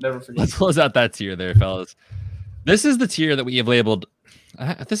 Never forget. Let's close out that tier there, fellas. This is the tier that we have labeled.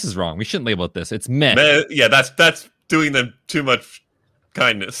 This is wrong. We shouldn't label it this. It's meh. Yeah, that's doing them too much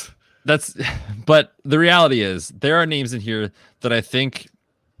kindness. But the reality is there are names in here that I think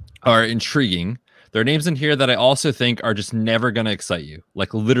are intriguing. There are names in here that I also think are just never going to excite you,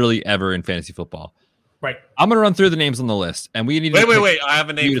 literally ever in fantasy football. Right. I'm going to run through the names on the list, and we need wait. I have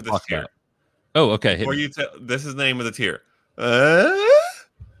a name for this tier. About. Oh, okay. This is the name of the tier. Okay,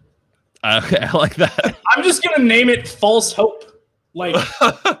 I like that. I'm just going to name it False Hope.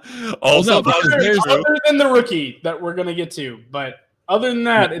 Also, other than the rookie that we're going to get to, but other than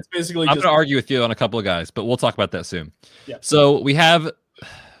that, it's basically. I'm going to argue with you on a couple of guys, but we'll talk about that soon. Yeah. So we have,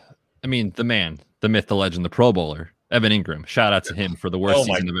 the man. The myth, the legend, the Pro Bowler, Evan Ingram. Shout out to him for the worst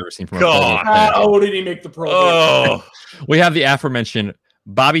season I've ever seen from a Pro Bowler. How did he make the Pro Bowl? We have the aforementioned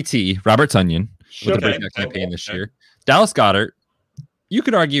Bobby T, Robert Tonyan, with the breakout campaign this year. Dallas Goedert. You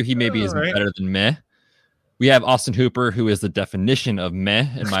could argue he maybe is better than meh. We have Austin Hooper, who is the definition of meh,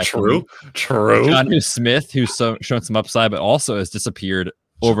 in my opinion. True. Jonnu Smith, who's shown some upside, but also has disappeared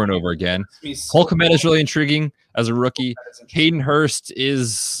over and over again. Cole Kmet is really intriguing as a rookie. Hayden Hurst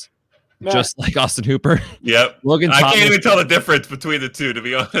is... just like Austin Hooper. Yep. Logan I Thomas, can't even tell the difference between the two, to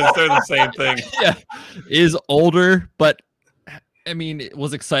be honest. They're the same thing. Yeah. Is older, but it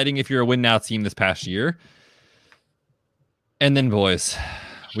was exciting if you're a win now team this past year. And then, boys,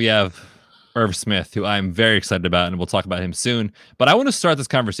 we have Irv Smith, who I'm very excited about, and we'll talk about him soon. But I want to start this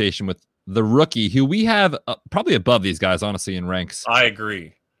conversation with the rookie, who we have probably above these guys, honestly, in ranks. I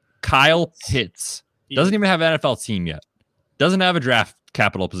agree. Kyle Pitts. Doesn't even have an NFL team yet. Doesn't have a draft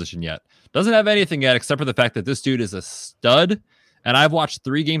capital position yet. Doesn't have anything yet except for the fact that this dude is a stud. And I've watched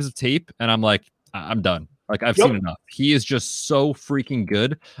 3 games of tape and I'm like, I'm done. I've seen enough. He is just so freaking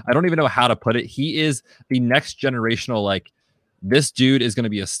good. I don't even know how to put it. He is the next generational, this dude is going to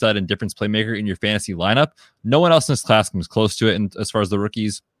be a stud and difference playmaker in your fantasy lineup. No one else in this class comes close to it and as far as the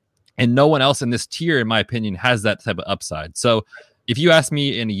rookies. And no one else in this tier, in my opinion, has that type of upside. So if you ask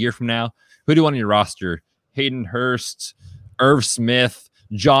me in a year from now, who do you want on your roster? Hayden Hurst, Irv Smith,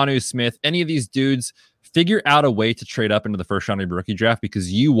 Jonnu Smith, any of these dudes figure out a way to trade up into the first round of your rookie draft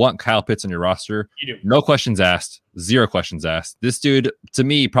because you want Kyle Pitts on your roster. You do. No questions asked. Zero questions asked. This dude, to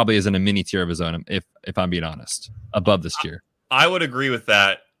me, probably is in a mini tier of his own, if I'm being honest, above this tier. I would agree with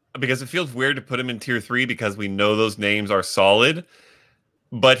that because it feels weird to put him in tier 3 because we know those names are solid,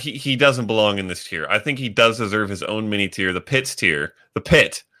 but he doesn't belong in this tier. I think he does deserve his own mini tier, the Pitts tier. The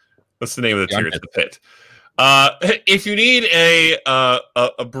Pit. What's the name of the tier? It's the Pit. If you need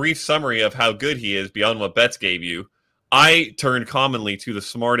a brief summary of how good he is beyond what Betts gave you, I turn commonly to the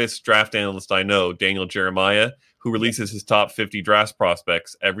smartest draft analyst I know, Daniel Jeremiah, who releases his top 50 draft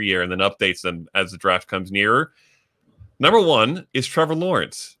prospects every year and then updates them as the draft comes nearer. Number 1 is Trevor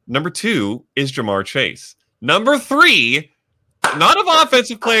Lawrence. Number 2 is Jamar Chase. Number 3, not of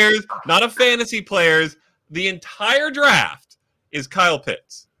offensive players, not of fantasy players, the entire draft is Kyle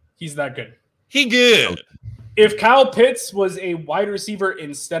Pitts. He's that good. He good. If Kyle Pitts was a wide receiver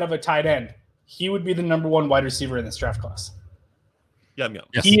instead of a tight end, he would be the number 1 wide receiver in this draft class. Yum.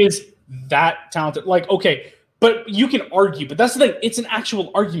 Yes. He is that talented. Like, okay, but you can argue, but that's the thing. It's an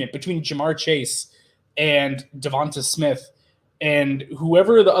actual argument between Jamar Chase and Devonta Smith and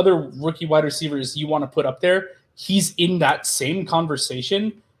whoever the other rookie wide receivers you want to put up there. He's in that same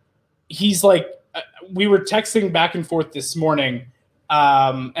conversation. He's like, we were texting back and forth this morning,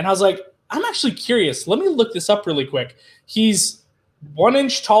 and I was like, I'm actually curious. Let me look this up really quick. He's 1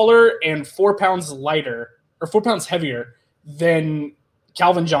 inch taller and 4 pounds lighter, or 4 pounds heavier than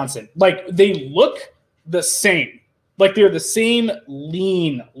Calvin Johnson. Like, they look the same. Like, they're the same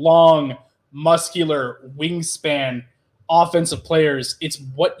lean, long, muscular, wingspan offensive players. It's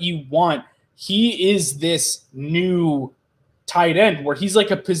what you want. He is this new tight end where he's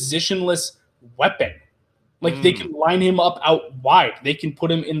like a positionless weapon. Like, they can line him up out wide. They can put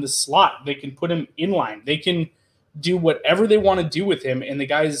him in the slot. They can put him in line. They can do whatever they want to do with him, and the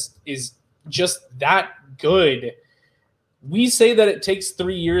guy is just that good. We say that it takes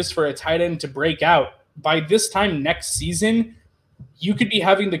 3 years for a tight end to break out. By this time next season, you could be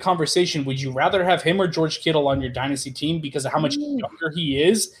having the conversation, would you rather have him or George Kittle on your dynasty team because of how much younger he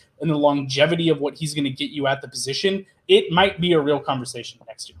is and the longevity of what he's going to get you at the position? It might be a real conversation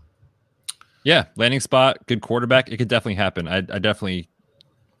next year. Yeah, landing spot, good quarterback. It could definitely happen. I definitely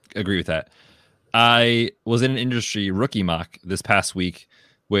agree with that. I was in an industry rookie mock this past week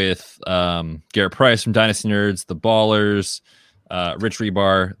with Garrett Price from Dynasty Nerds, the Ballers, Rich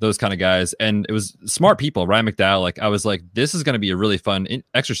Rebar, those kind of guys. And it was smart people, Ryan McDowell. Like, I was like, this is going to be a really fun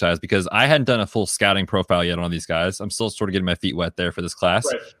exercise because I hadn't done a full scouting profile yet on these guys. I'm still sort of getting my feet wet there for this class.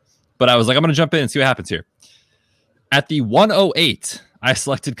 Right. But I was like, I'm going to jump in and see what happens here. At the 108, I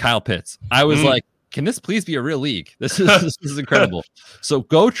selected Kyle Pitts. I was like, can this please be a real league? This is incredible. So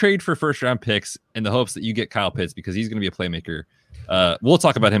go trade for first round picks in the hopes that you get Kyle Pitts because he's going to be a playmaker. We'll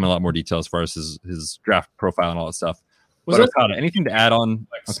talk about him in a lot more detail as far as his draft profile and all that stuff. Anything to add on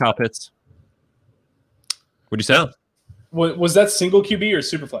Kyle Pitts? What'd you say? Was that single QB or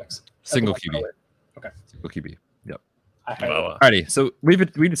super flex? Single QB. Okay. Single QB. Yep. Alrighty. So we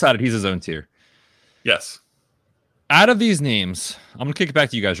decided he's his own tier. Yes. Out of these names, I'm going to kick it back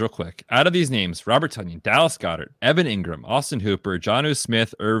to you guys real quick. Out of these names, Robert Tonyan, Dallas Goedert, Evan Ingram, Austin Hooper, Jonnu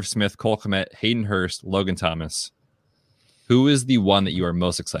Smith, Irv Smith, Cole Kmet, Hayden Hurst, Logan Thomas. Who is the one that you are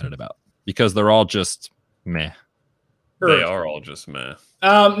most excited about? Because they're all just meh. They are all just meh.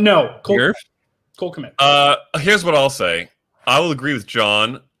 No. Cole Kmet. Here's what I'll say. I will agree with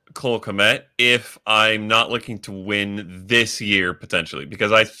John, Cole Kmet, if I'm not looking to win this year, potentially.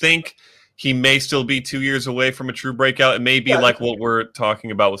 Because I think he may still be 2 years away from a true breakout. It may be like what we're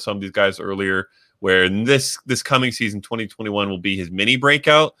talking about with some of these guys earlier, where this coming season, 2021, will be his mini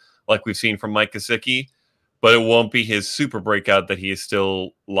breakout, like we've seen from Mike Gesicki, but it won't be his super breakout that he is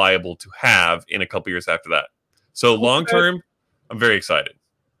still liable to have in a couple years after that. So long term, I'm very excited.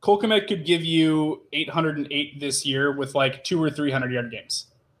 Cole Kmet could give you 808 this year with like 200 or 300 yard games.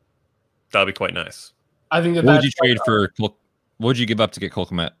 That'll be quite nice. I think what would you trade for? What would you give up to get Cole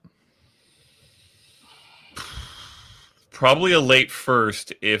Kmet? Probably a late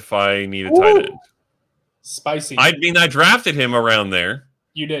first if I need a tight end. Spicy. I drafted him around there.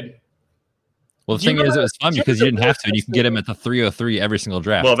 You did. Well, the thing is, it was fun because you didn't have to, and you can get him at the 303 every single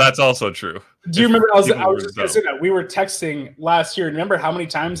draft. Well, that's also true. Do you remember? I was just going to say that. We were texting last year. Remember how many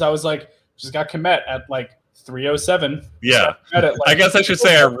times I was like, just got Kmet at like 307. Yeah. I guess I should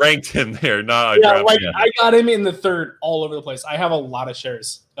say I ranked him there, not I got him in the third all over the place. I have a lot of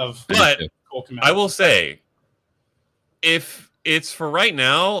shares of Cole Kmet. I will say, if it's for right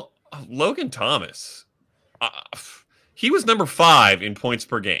now, Logan Thomas, he was number 5 in points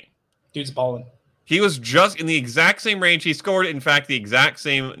per game. Dude's balling. He was just in the exact same range. He scored, in fact, the exact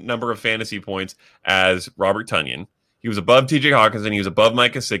same number of fantasy points as Robert Tonyan. He was above TJ Hawkinson. He was above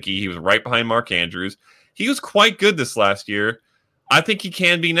Mike Gesicki. He was right behind Mark Andrews. He was quite good this last year. I think he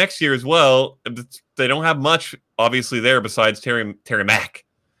can be next year as well. They don't have much, obviously, there besides Terry Mack.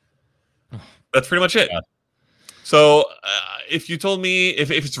 That's pretty much it. Yeah. So if you told me,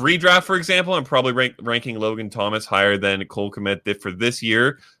 if it's redraft, for example, I'm probably ranking Logan Thomas higher than Cole Kmet did for this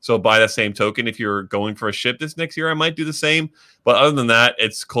year. So by that same token, if you're going for a ship this next year, I might do the same. But other than that,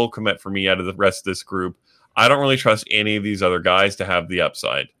 it's Cole Kmet for me out of the rest of this group. I don't really trust any of these other guys to have the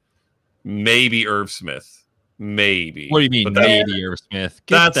upside. Maybe Irv Smith. Maybe. What do you mean, maybe Irv Smith?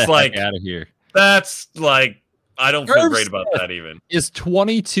 Get the heck out of here. That's like, I don't feel great about that even. Is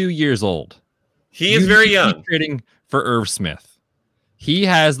 22 years old. He is very young. Trading for Irv Smith. He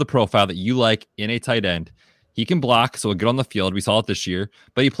has the profile that you like in a tight end. He can block, so he'll get on the field. We saw it this year.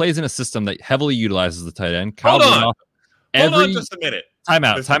 But he plays in a system that heavily utilizes the tight end. Hold on just a minute. Time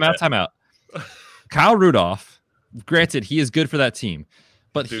out. Kyle Rudolph, granted, he is good for that team,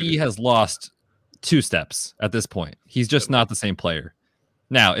 but he has lost 2 steps at this point. He's just not the same player.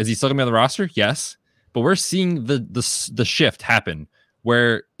 Now, is he still going to be on the roster? Yes. But we're seeing the shift happen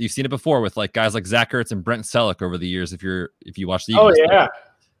where you've seen it before with like guys like Zach Ertz and Brent Selleck over the years. If you watch the Eagles,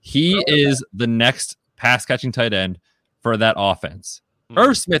 he is the next pass catching tight end for that offense.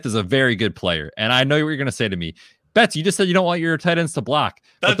 Irv Smith is a very good player, and I know what you're going to say to me. Betts, you just said you don't want your tight ends to block.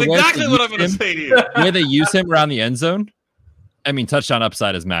 That's exactly what I'm going to say to you. The way they use him around the end zone, I mean, touchdown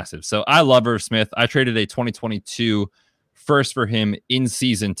upside is massive. So I love Irv Smith. I traded a 2022 first for him in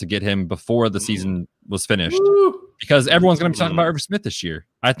season to get him before the season was finished. Because everyone's going to be talking about Irv Smith this year.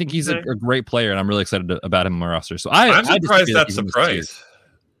 I think he's a great player, and I'm really excited about him on my roster. So I'm surprised that's a surprise.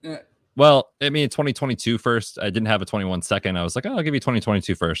 Well, I mean, 2022 first. I didn't have a 21 second. I was like, I'll give you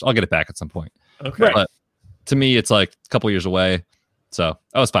 2022 first. I'll get it back at some point. Okay. But to me, it's like a couple years away. So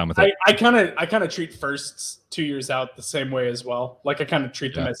I was fine with it. I kind of treat firsts 2 years out the same way as well. Like I kind of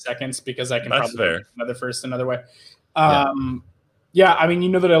treat them as seconds because I can probably make another first another way. Yeah, I mean, you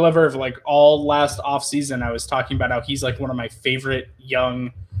know that I love Irv. Like all last offseason, I was talking about how he's like one of my favorite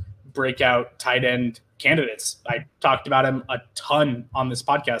young breakout tight end candidates. I talked about him a ton on this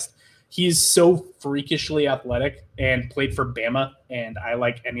podcast. He's so freakishly athletic and played for Bama, and I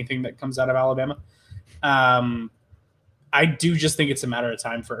like anything that comes out of Alabama. I do just think it's a matter of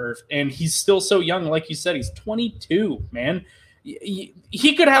time for Irv, and he's still so young. Like you said, he's 22, man.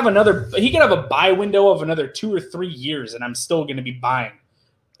 He could have a buy window of another 2 or 3 years, and I'm still going to be buying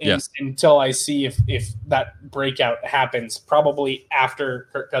until I see if that breakout happens, probably after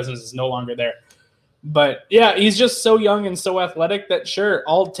Kirk Cousins is no longer there. But yeah, he's just so young and so athletic that sure,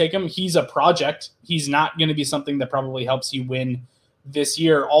 I'll take him. He's a project. He's not going to be something that probably helps you win this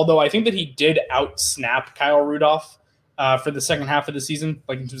year. Although I think that he did out-snap Kyle Rudolph for the second half of the season,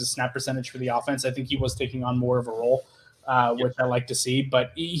 like in terms of snap percentage for the offense. I think he was taking on more of a role. Which I like to see,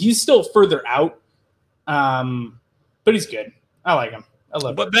 but he's still further out. But he's good. I like him. I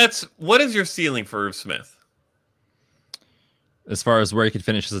love him. But what is your ceiling for Irv Smith? As far as where he could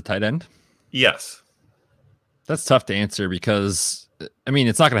finish as a tight end? Yes. That's tough to answer because, I mean,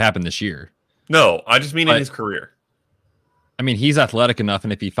 it's not going to happen this year. No, I just mean in his career. I mean, he's athletic enough,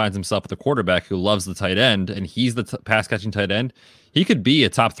 and if he finds himself with a quarterback who loves the tight end, and he's the pass-catching tight end, he could be a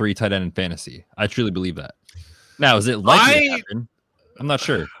top 3 tight end in fantasy. I truly believe that. Now, is it likely to happen? I'm not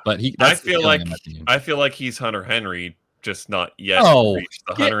sure, but I feel like he's Hunter Henry, just not yet reached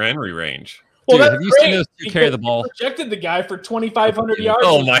the Hunter Henry range. Well, dude, have you seen those two carry the ball? Projected the guy for 2,500 yards.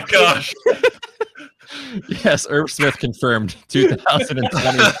 Oh my gosh! Yes, Irv Smith confirmed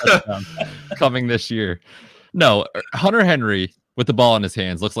 2020 touchdown coming this year. No, Hunter Henry with the ball in his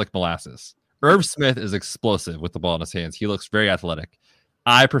hands looks like molasses. Irv Smith is explosive with the ball in his hands. He looks very athletic.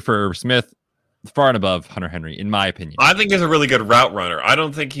 I prefer Irv Smith far and above Hunter Henry, in my opinion. I think he's a really good route runner. I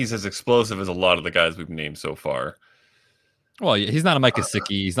don't think he's as explosive as a lot of the guys we've named so far. Well, he's not a Mike Gesicki.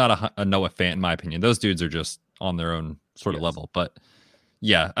 He's not a Noah Fant, in my opinion. Those dudes are just on their own sort of level. But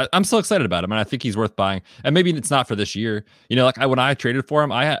yeah, I'm so excited about him, and I think he's worth buying. And maybe it's not for this year. You know, like when I traded for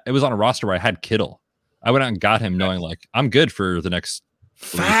him, it was on a roster where I had Kittle. I went out and got him knowing like I'm good for the next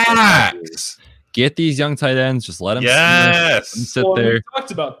facts. Get these young tight ends, just let them sit there. We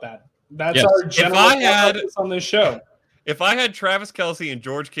talked about that. That's our general focus on this show. If I had Travis Kelce and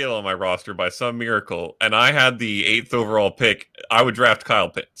George Kittle on my roster by some miracle, and I had the 8th overall pick, I would draft Kyle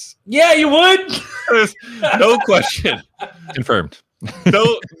Pitts. Yeah, you would. No question. Confirmed.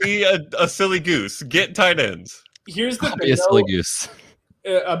 Don't be a silly goose. Get tight ends. Here's the thing, silly goose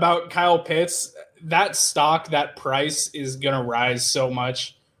about Kyle Pitts. That stock, that price is going to rise so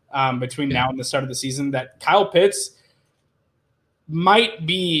much. between now and the start of the season that Kyle Pitts might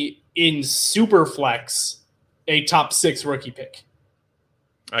be in super flex a top 6 rookie pick.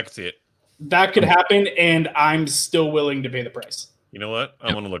 I can see it. That could happen, and I'm still willing to pay the price. You know what?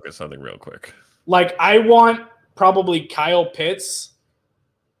 I want to look at something real quick. Like, I want probably Kyle Pitts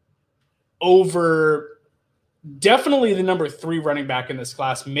over definitely the number 3 running back in this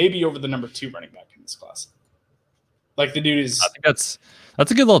class, maybe over the number 2 running back in this class. Like, the dude is... I think that's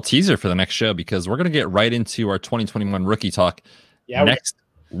a good little teaser for the next show, because we're going to get right into our 2021 rookie talk next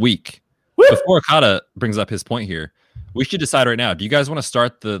week. Woo! Before Okada brings up his point here, we should decide right now. Do you guys want to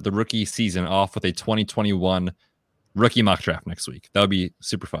start the rookie season off with a 2021 rookie mock draft next week? That would be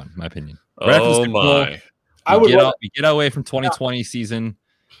super fun, in my opinion. Oh my! We get away from 2020 season.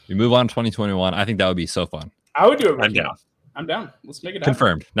 We move on to 2021. I think that would be so fun. I would do it. I'm down. I'm down. Let's make it happen.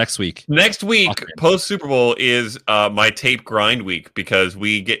 Confirmed. Next week. Next week, post Super Bowl, is my tape grind week, because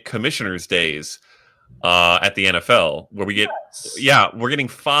we get commissioners' days at the NFL, where we get we're getting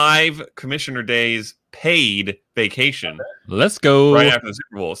 5 commissioner days paid vacation. Let's go right after the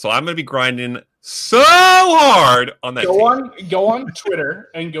Super Bowl. So I'm going to be grinding so hard on that. Go on Twitter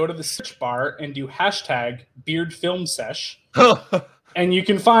and go to the search bar and do #BeardFilmSesh. And you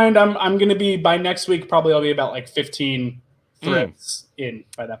can find I'm going to be, by next week, probably I'll be about like 15 threads in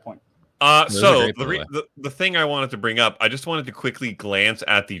by that point. So the thing I wanted to bring up, I just wanted to quickly glance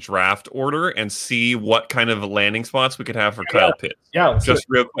at the draft order and see what kind of landing spots we could have for Kyle Pitts. Yeah, just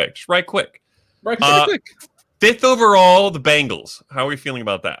real quick, just right quick. Right quick. 5th overall, the Bengals. How are we feeling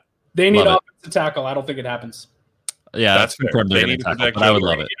about that? They need offensive tackle. I don't think it happens. Yeah, that's confirmed. They're going to tackle, but I would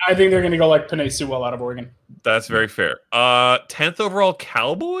love it. I think they're going to go like Penei Sewell out of Oregon. That's very fair. 10th overall,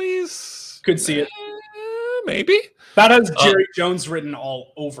 Cowboys. Could see it. Maybe. That has Jerry Jones written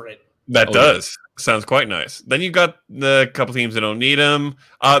all over it. That does. Sounds quite nice. Then you've got the couple teams that don't need him.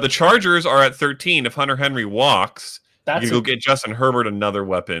 The Chargers are at 13. If Hunter Henry walks, you can go get Justin Herbert another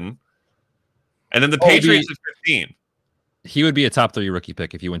weapon. And then the Patriots at 15. He would be a top 3 rookie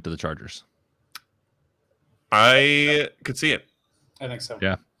pick if he went to the Chargers. I could see it. I think so.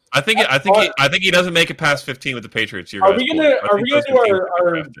 Yeah. I think he doesn't make it past 15 with the Patriots. Are we gonna do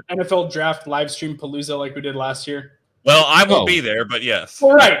our NFL draft live stream palooza like we did last year? Well, I won't be there, but yes.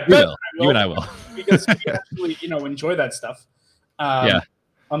 All right. You and I will. Because we actually, enjoy that stuff.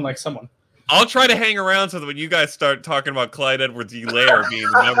 Unlike someone. I'll try to hang around so that when you guys start talking about Clyde Edwards-Helaire being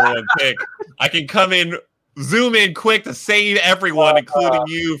the number 1 pick, I can zoom in quick to save everyone, including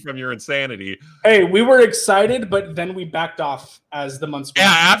you, from your insanity. Hey, we were excited, but then we backed off as the months went.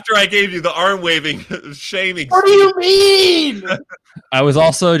 Yeah, after I gave you the arm waving, shaming. What do you mean? I was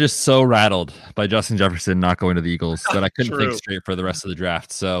also just so rattled by Justin Jefferson not going to the Eagles that I couldn't think straight for the rest of the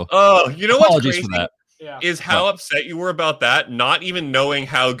draft. So, you know what's crazy? For that. Is how upset you were about that, not even knowing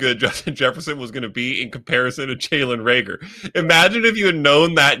how good Justin Jefferson was going to be in comparison to Jalen Reagor. Imagine if you had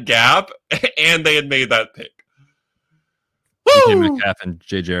known that gap and they had made that pick. Woo! Metcalf and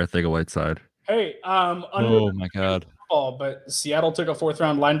J.J. Arcega-Whiteside. Hey, oh my God. But Seattle took a 4th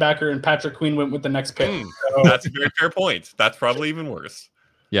round linebacker and Patrick Queen went with the next pick. So. That's a very fair point. That's probably even worse.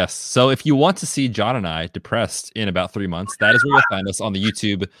 Yes. So if you want to see John and I depressed in about 3 months, that is where you'll find us on the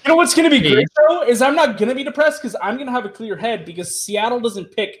YouTube. You know what's going to be great, though, is I'm not going to be depressed because I'm going to have a clear head because Seattle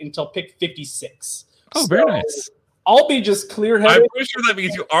doesn't pick until pick 56. Oh, very nice. I'll be just clear-headed. I'm pretty sure that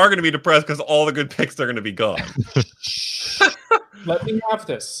means you are going to be depressed because all the good picks are going to be gone. Let me have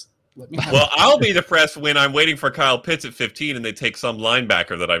this. I'll be depressed when I'm waiting for Kyle Pitts at 15 and they take some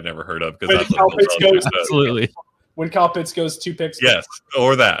linebacker that I've never heard of. Because Kyle Pitts goes, absolutely. When Kyle Pitts goes 2 picks. Yes,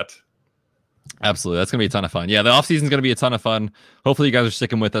 or that. Absolutely. That's going to be a ton of fun. Yeah, the offseason is going to be a ton of fun. Hopefully you guys are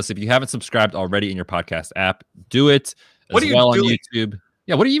sticking with us. If you haven't subscribed already in your podcast app, do it on YouTube.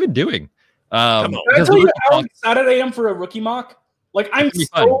 Yeah, what are you even doing? Can I tell you how excited I am for a rookie mock? Like, I'm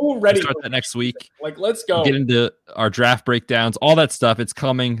so ready. We'll start that next week. Like, let's go. We'll get into our draft breakdowns, all that stuff. It's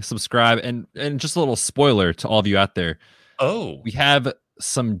coming. Subscribe. And just a little spoiler to all of you out there. Oh. We have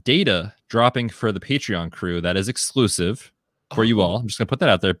some data dropping for the Patreon crew that is exclusive for you all. I'm just going to put that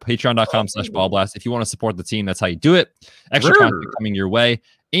out there. Patreon.com/ballblast. If you want to support the team, that's how you do it. Extra content coming your way.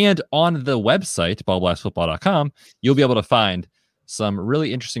 And on the website, ballblastfootball.com, you'll be able to find some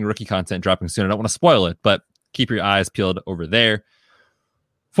really interesting rookie content dropping soon. I don't want to spoil it, but keep your eyes peeled over there.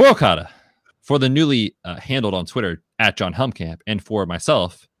 For Okada, for the newly handled on Twitter at John Helmkamp, and for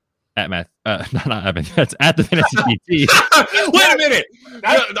myself at Matt, not Evan, that's at the Fantasy PT. Wait a minute,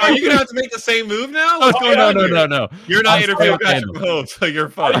 are you gonna have to make the same move now? What's going on? No. You're not interviewing Patrick Mahomes, so you're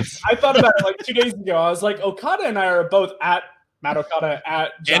fine. I thought about it like 2 days ago. I was like, Okada and I are both at Matt Okada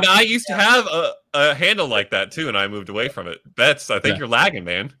at John. And I used to have a handle like that too, and I moved away from it. I think you're lagging,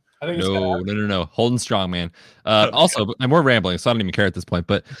 man. I think No. Holding strong, man. Also, and we're rambling, so I don't even care at this point.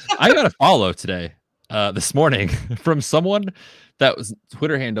 But I got a follow today, this morning, from someone that was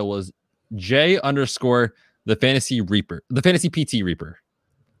Twitter handle was J_ the fantasy reaper, the fantasy PT reaper.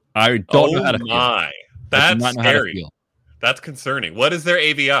 I don't know how to feel. That's scary. That's concerning. What is their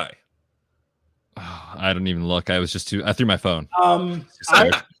AVI? Oh, I don't even look. I threw my phone.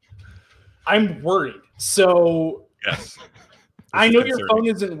 I'm worried. So yes. I know your phone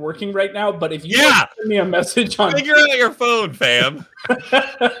isn't working right now, but if you send me a message on figure out your phone, fam.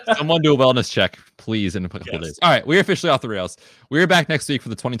 Someone do a wellness check, please, in a couple of days. All right, we're officially off the rails. We're back next week for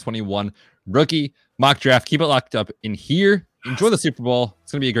the 2021 rookie mock draft. Keep it locked up in here. Enjoy the Super Bowl.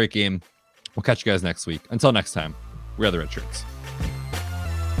 It's gonna be a great game. We'll catch you guys next week. Until next time, we are the Red Shirts.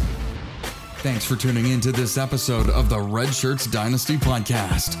 Thanks for tuning in to this episode of the Red Shirts Dynasty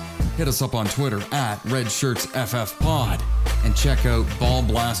Podcast. Hit us up on Twitter at RedShirtsFFPod and check out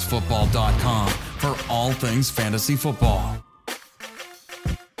ballblastfootball.com for all things fantasy football.